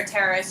 like, you're a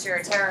terrorist, you're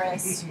a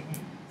terrorist.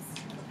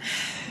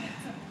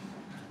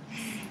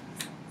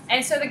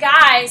 And so the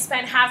guy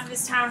spent half of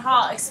his town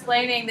hall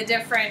explaining the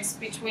difference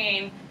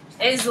between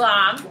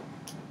Islam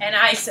and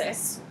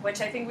ISIS,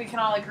 which I think we can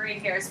all agree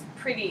here is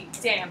pretty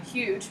damn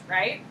huge,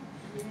 right?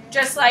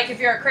 Just like if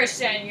you're a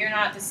Christian, you're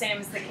not the same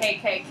as the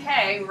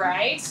KKK,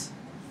 right?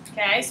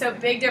 Okay, so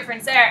big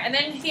difference there. And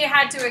then he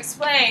had to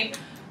explain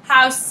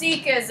how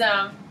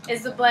Sikhism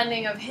is the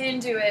blending of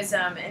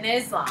Hinduism and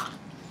Islam.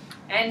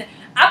 And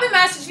up in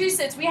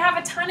Massachusetts, we have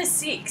a ton of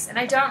Sikhs, and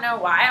I don't know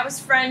why. I was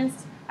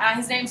friends,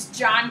 his name's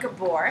John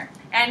Gabor,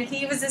 and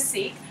he was a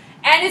Sikh.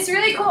 And it's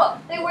really cool.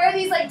 They wear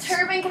these like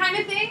turban kind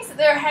of things.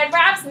 They're head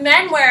wraps.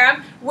 Men wear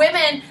them.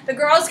 Women, the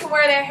girls can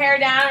wear their hair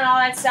down and all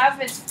that stuff.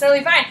 It's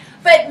totally fine.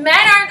 But men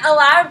aren't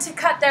allowed to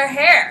cut their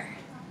hair.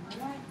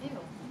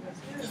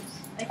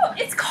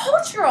 It's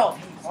cultural,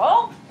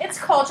 people. It's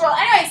cultural.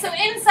 Anyway, so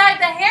inside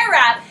the hair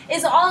wrap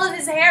is all of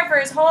his hair for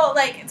his whole,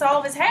 like, it's all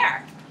of his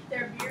hair.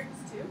 Their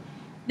beards too?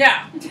 No.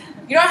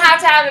 You don't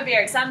have to have a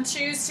beard. Some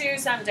choose to,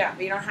 some don't.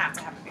 But you don't have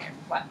to have a beard.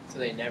 What? So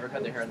they never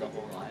cut their hair in the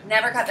whole life.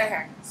 Never cut their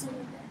hair.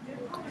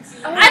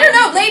 I don't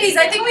know, ladies.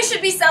 I think we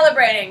should be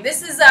celebrating.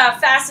 This is a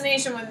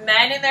fascination with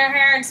men in their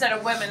hair instead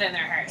of women in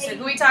their hair. So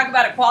can we talk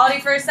about equality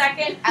for a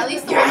second? At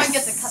least the women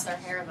get to cut their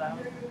hair though.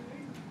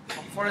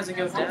 How far does it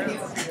go down?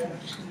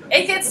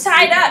 It gets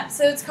tied up,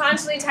 so it's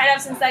constantly tied up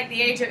since like the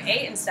age of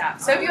 8 and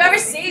stuff. So if you ever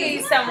see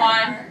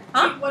someone,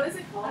 huh? What is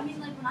it called? I mean,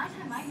 like when I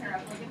tie my hair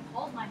up, like it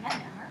pulls my head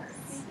and it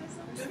hurts.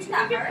 Do you think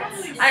that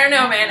hurts? I don't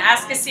know, man.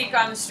 Ask a Sikh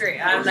on the street.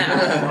 I don't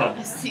know.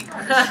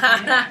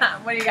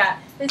 What do you got?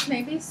 This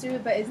may be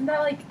stupid, but isn't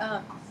that like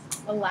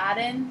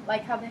Aladdin?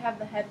 Like how they have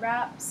the head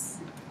wraps?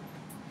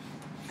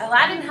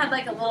 Aladdin had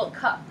like a little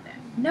cup thing.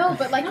 No,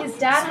 but like his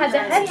dad had the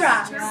head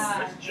wraps.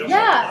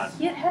 Yeah,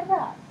 he had head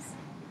wraps.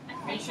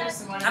 I'm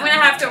gonna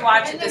have to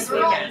watch it this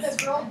weekend. I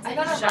thought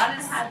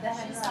Aladdin had the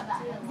head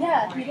wrap.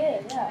 Yeah, he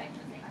did. Yeah.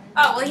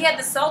 Oh, well, he had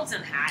the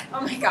Sultan hat.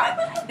 Oh my God.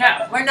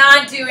 No, we're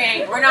not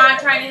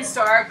trying to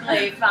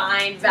historically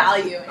find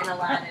value in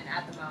Aladdin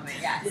at the moment.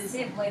 Yes. Does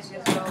he have place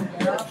just for all the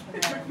hair off?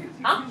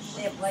 Huh? Does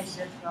he have place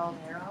just for all the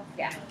hair off?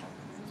 Yeah.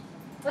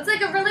 Well, it's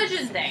like a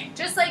religion thing.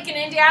 Just like in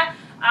India,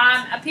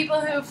 people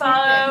who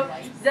follow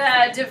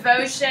the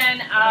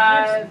devotion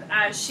of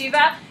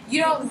Shiva,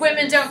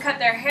 women don't cut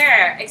their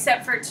hair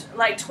except for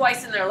like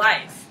twice in their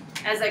life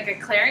as like a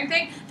clearing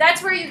thing.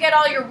 That's where you get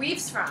all your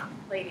weaves from,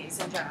 ladies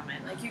and gentlemen.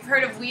 Like you've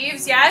heard of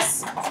weaves,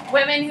 yes?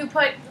 Women who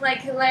put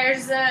like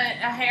layers of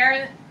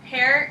hair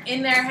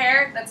in their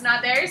hair that's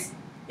not theirs.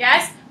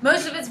 Yes?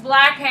 Most of it's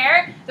black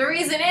hair. The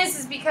reason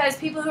is because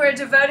people who are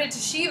devoted to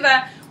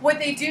Shiva, what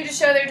they do to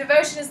show their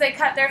devotion is they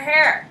cut their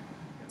hair.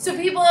 So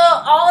people,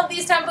 all of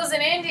these temples in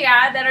India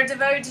that are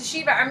devoted to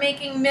Shiva are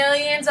making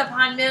millions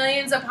upon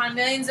millions upon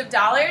millions of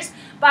dollars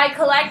by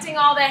collecting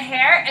all the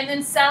hair and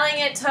then selling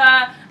it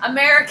to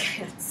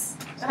Americans.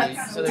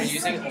 So they're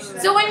using.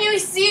 So when you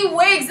see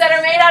wigs that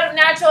are made out of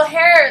natural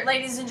hair,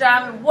 ladies and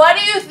gentlemen, what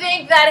do you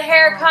think that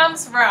hair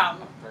comes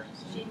from?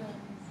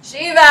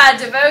 Shiva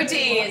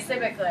devotees,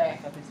 typically. All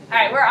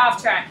right, we're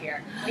off track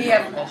here. We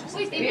have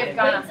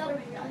gone up.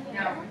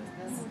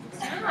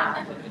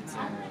 Stop.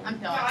 I'm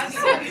done.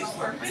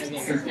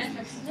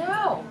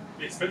 No.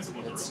 The expensive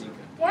ones are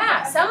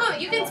Yeah, some of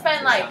you can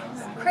spend like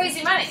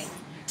crazy money.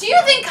 Do you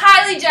think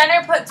Kylie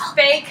Jenner puts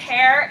fake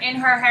hair in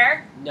her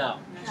hair? No.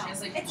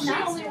 It's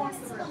not only wants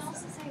someone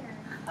else's hair.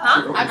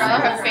 Huh? I'd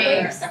rather have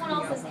fake. Someone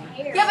else's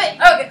hair. Yeah,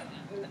 but okay.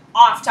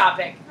 Off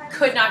topic.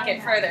 Could not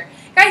get further.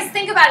 Guys,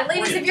 think about it,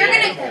 ladies. If you're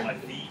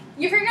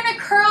gonna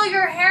curl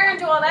your hair and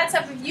do all that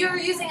stuff, if you're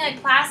using like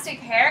plastic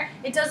hair,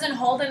 it doesn't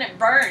hold and it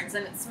burns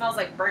and it smells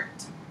like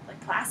burnt, like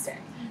plastic.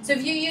 So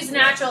if you use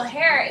natural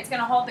hair, it's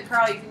gonna hold the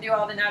curl. You can do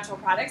all the natural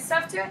product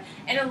stuff to it,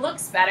 and it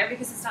looks better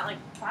because it's not like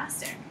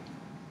plastic.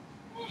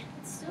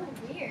 It's so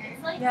weird.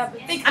 It's like, Yeah,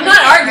 but I'm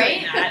not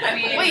arguing that. I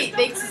mean, Wait,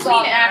 they it's clean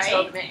all it,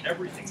 natural right? to me.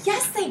 everything.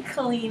 Yes, they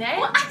clean it.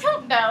 Well, I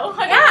don't know.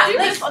 I Yeah, don't do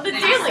like- this on the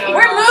daily.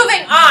 We're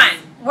moving on.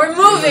 We're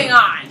moving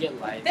on. Get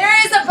light. There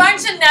is a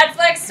bunch of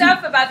Netflix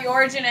stuff about the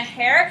origin of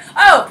hair.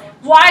 Oh,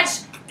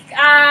 watch.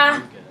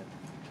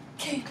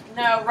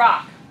 No,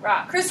 Rock.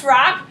 Chris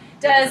Rock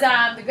does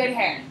the Good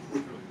Hair.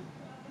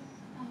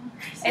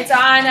 It's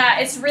on.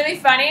 It's really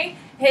funny.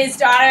 His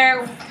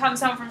daughter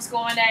comes home from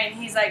school one day and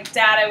he's like,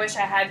 "Dad, I wish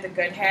I had the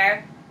good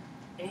hair."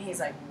 And he's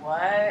like,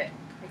 "What?"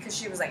 Because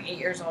she was like 8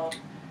 years old.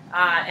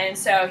 And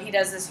so he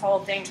does this whole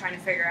thing trying to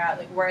figure out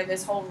like where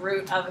this whole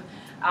root of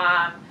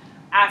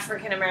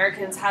African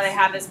Americans, how they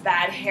have this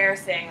bad hair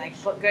thing. Like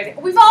good.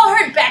 We've all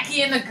heard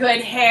Becky and the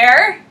good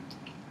hair.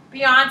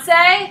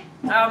 Beyonce.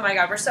 Oh my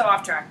God, we're so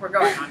off track. We're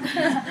going on.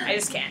 I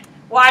just can't.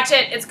 Watch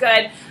it. It's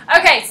good.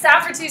 Okay,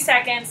 stop for 2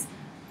 seconds.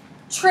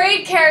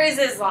 Trade carries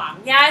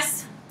Islam.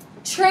 Yes?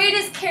 Trade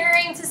is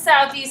carrying to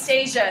Southeast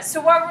Asia. So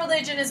what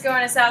religion is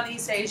going to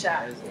Southeast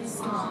Asia?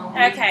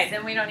 Okay,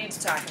 then we don't need to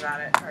talk about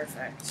it.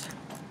 Perfect.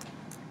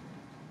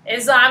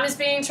 Islam is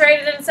being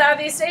traded in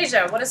Southeast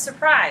Asia. What a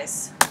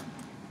surprise.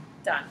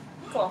 Done.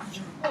 Cool.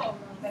 Can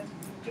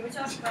we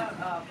talk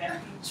about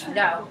Becky?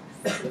 No.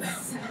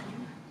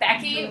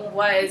 Becky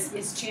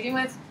is cheating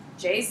with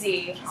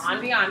Jay-Z on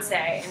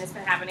Beyonce, and it's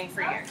been happening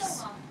for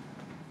years.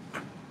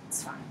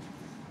 It's fine.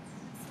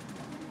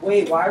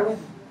 Wait, why would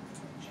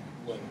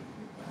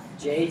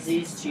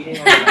Jay-Z's cheating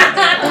on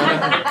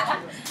Alright,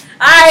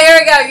 here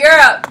we go.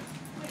 Europe.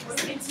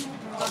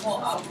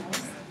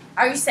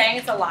 Are you saying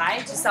it's a lie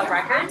to sell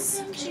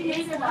records? She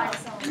made it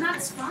herself, and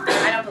that's fine.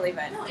 I don't believe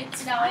it. No,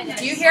 it's no, it is.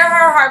 Do you hear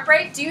her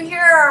heartbreak? Do you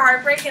hear her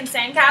heartbreak in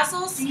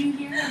sandcastles? Do you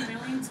hear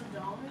millions of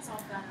dollars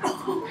off that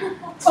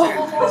house?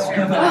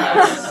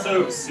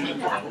 So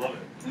cynical, I love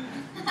it.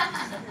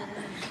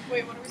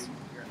 Wait, what are we?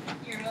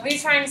 What are you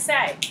trying to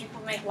say?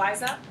 People make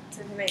lies up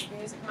to make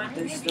music money?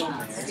 They're still I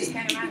married. just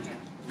can't imagine.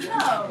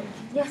 No.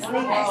 Yes, they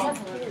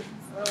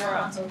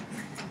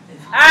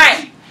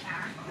Alright.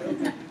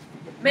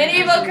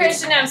 Medieval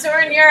Christendom. So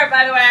we're in Europe,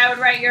 by the way. I would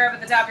write Europe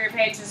at the top of your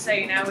page just so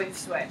you know we've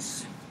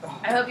switched.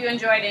 I hope you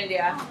enjoyed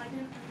India.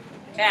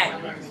 Okay.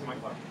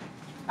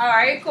 Oh,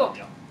 are you? Cool.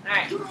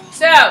 Alright.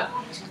 So,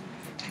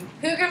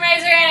 who can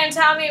raise their hand and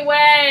tell me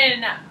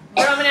when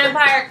Roman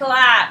Empire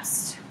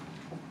collapsed?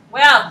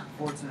 Well,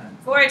 410.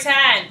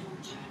 410.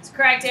 It's It's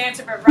the correct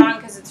answer, but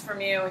wrong because it's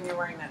from you and you're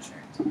wearing that shirt.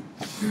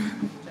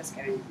 Just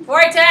kidding.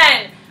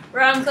 410.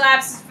 Rome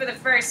collapses for the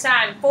first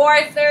time.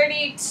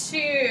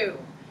 432.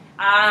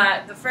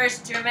 The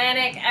first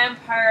Germanic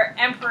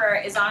emperor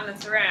is on the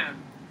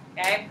throne.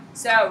 Okay?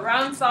 So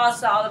Rome falls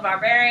to all the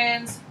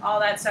barbarians.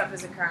 All that stuff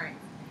is occurring.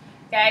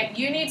 Okay?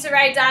 You need to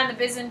write down the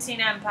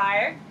Byzantine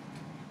Empire.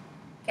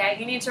 Okay?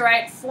 You need to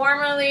write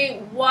formerly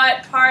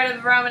what part of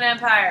the Roman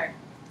Empire?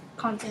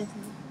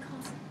 Constantinople.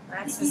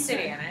 That's the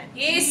city in it.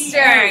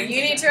 Eastern.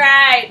 You need to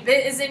write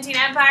Byzantine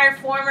Empire,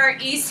 former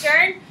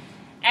Eastern.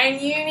 And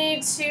you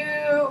need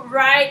to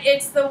write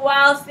it's the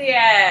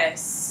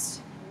wealthiest.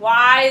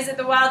 Why is it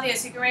the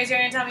wealthiest? You can raise your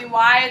hand and tell me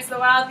why it's the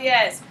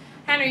wealthiest.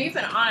 Henry, you've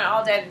been on it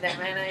all day today,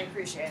 man. I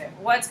appreciate it.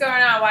 What's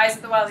going on? Why is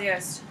it the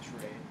wealthiest?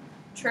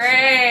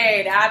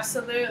 Trade.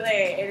 Absolutely.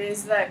 It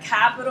is the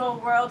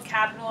world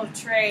capital of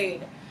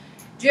trade.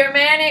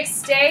 Germanic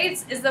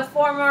states is the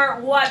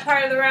former what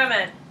part of the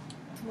Roman?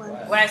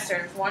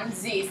 Western. One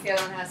Z, the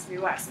other one has to be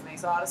west. It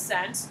makes a lot of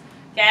sense.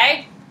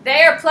 Okay?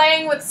 They are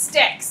playing with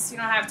sticks. You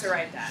don't have to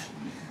write that.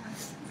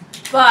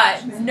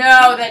 But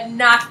know that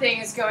nothing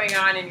is going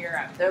on in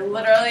Europe. They're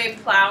literally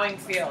plowing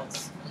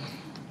fields.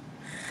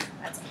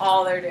 That's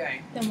all they're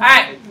doing. All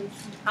right.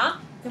 Huh?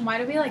 Then why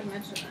do we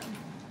mention them?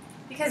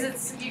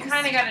 Because you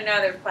kind of got to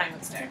know they're playing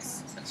with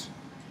sticks.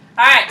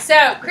 All right.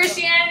 So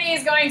Christianity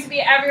is going to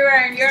be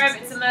everywhere in Europe.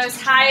 It's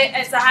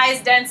it's the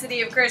highest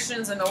density of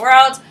Christians in the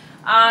world.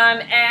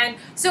 And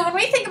so when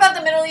we think about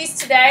the Middle East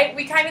today,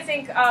 we kind of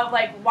think of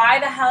why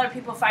the hell are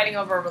people fighting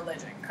over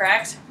religion,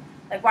 correct?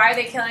 Why are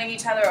they killing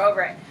each other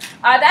over it?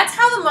 That's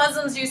how the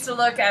Muslims used to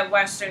look at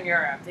Western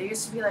Europe. They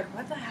used to be like,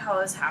 what the hell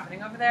is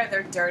happening over there?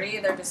 They're dirty,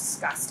 they're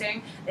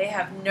disgusting, they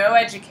have no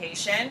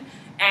education,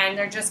 and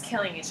they're just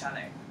killing each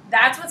other.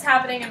 That's what's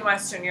happening in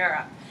Western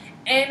Europe.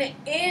 And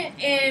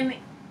in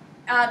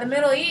the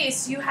Middle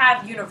East, you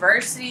have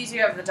universities,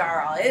 you have the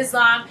Dar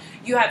al-Islam,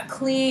 you have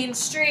clean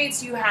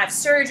streets, you have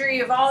surgery,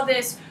 you have all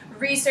this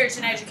research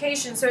and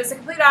education. So it's the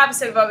complete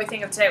opposite of what we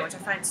think of today, which I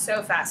find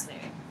so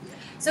fascinating.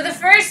 So the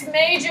first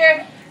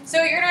major,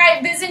 so you're going to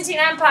write Byzantine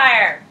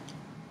Empire.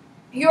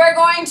 You are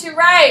going to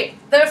write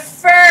the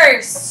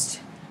first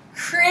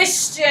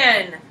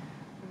Christian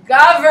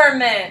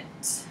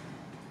government.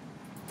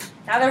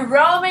 Now the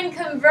Roman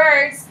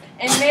converts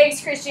and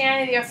makes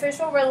Christianity the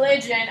official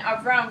religion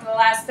of Rome for the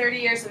last 30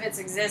 years of its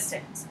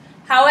existence.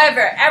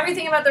 However,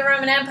 everything about the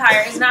Roman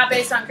Empire is not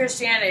based on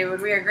Christianity,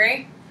 would we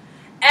agree?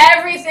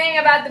 Everything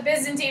about the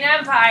Byzantine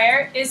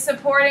Empire is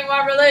supporting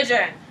what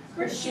religion?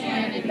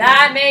 Christianity.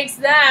 That makes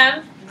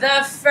them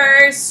the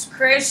first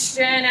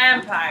Christian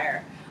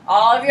empire.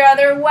 All of your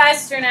other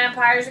Western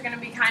empires are going to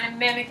be kind of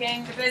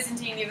mimicking the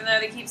Byzantine, even though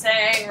they keep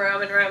saying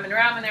Rome and Rome and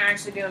Rome, and they're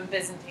actually doing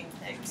Byzantine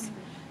things.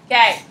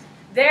 Okay,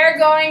 they're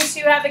going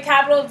to have the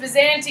capital of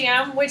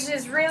Byzantium, which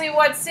is really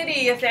what city,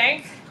 you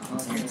think?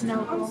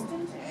 Constantinople.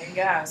 There you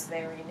go. So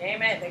they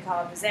rename it. They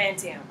call it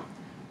Byzantium.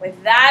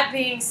 With that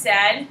being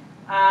said,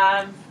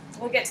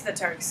 we'll get to the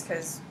Turks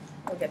because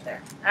we'll get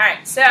there. All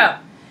right, so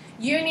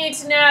you need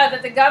to know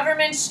that the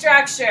government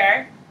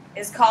structure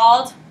is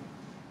called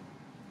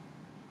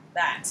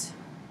that.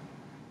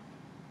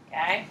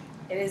 Okay?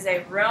 It is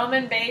a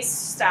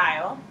Roman-based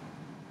style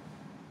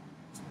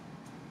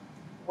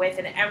with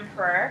an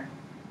emperor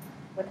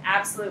with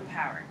absolute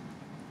power.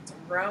 It's a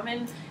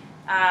Roman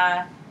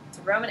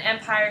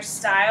Empire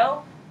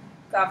style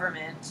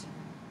government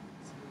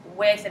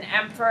with an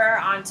emperor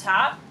on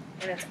top,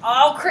 and it's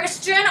all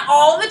Christian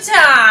all the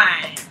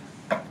time.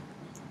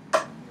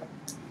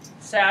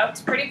 So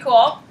it's pretty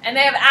cool. And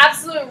they have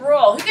absolute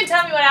rule. Who can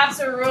tell me what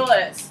absolute rule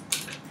is?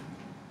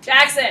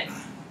 Jackson.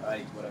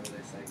 Whatever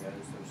they say goes.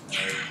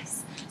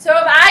 Yes. So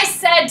if I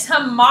said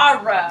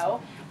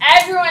tomorrow,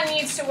 everyone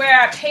needs to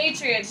wear a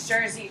Patriots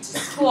jersey to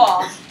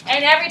school,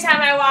 and every time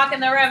I walk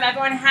in the room,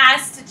 everyone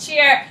has to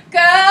cheer,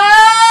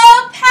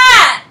 "Go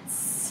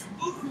Pats!"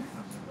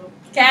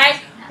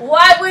 Okay?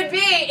 What would be,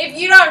 if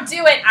you don't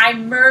do it, I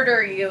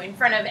murder you in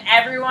front of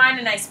everyone,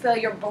 and I spill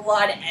your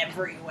blood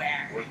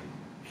everywhere.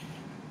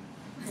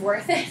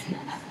 Worth it?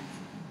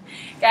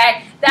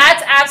 Okay,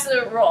 that's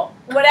absolute rule.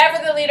 Whatever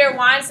the leader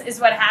wants is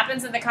what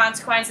happens, and the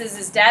consequences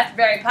is death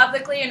very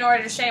publicly in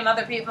order to shame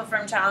other people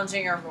from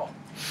challenging your rule.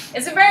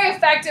 It's a very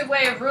effective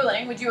way of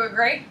ruling. Would you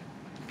agree?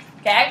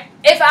 Okay.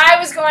 If I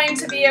was going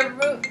to be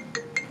oh,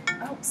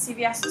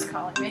 CVS is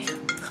calling me.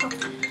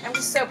 I'm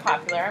just so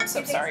popular. I'm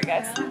so sorry,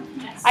 guys.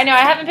 I know.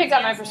 I haven't picked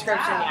up my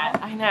prescription yet.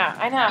 I know.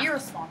 I know.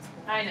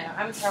 Irresponsible. I know.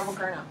 I'm a terrible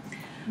girl.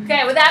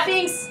 Okay. With that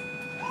being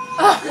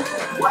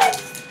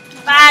what?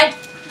 Bye.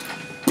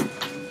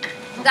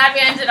 I'm glad we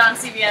ended on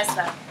CVS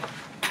though.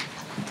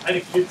 I had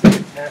a kid take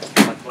a test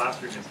in my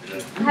classroom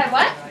yesterday. Had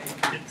what?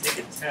 I did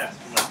take a test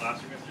in my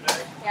classroom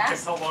yesterday. Yeah?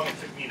 Guess how long it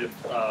took me to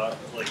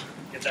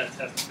get that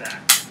test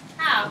back?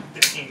 How?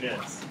 15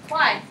 minutes.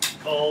 Why?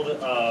 Called the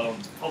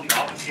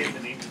office, gave the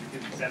names of the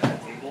kids who sat at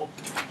that table,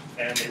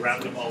 and they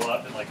rounded them all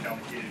up and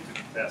found the kid who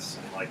took the test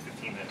in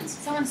 15 minutes.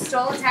 Someone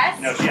stole a test?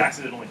 No, she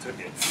accidentally took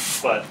it,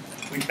 but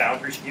we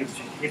found her. She came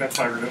out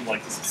to my room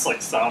like just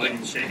like sobbing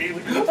and shaking.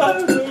 Like,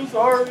 I'm so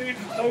sorry.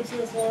 I'm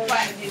so sorry.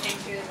 Why did you think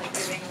she was like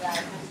giving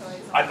that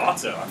toys? I thought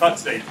so. I thought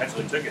they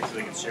intentionally took it so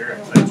they could share it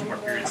because I had 2 more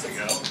periods to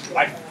go.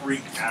 I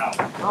freaked out.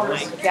 Oh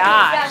my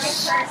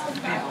gosh.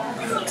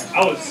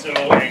 I was so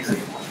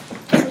angry.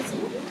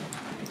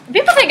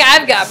 People think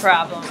I've got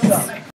problems.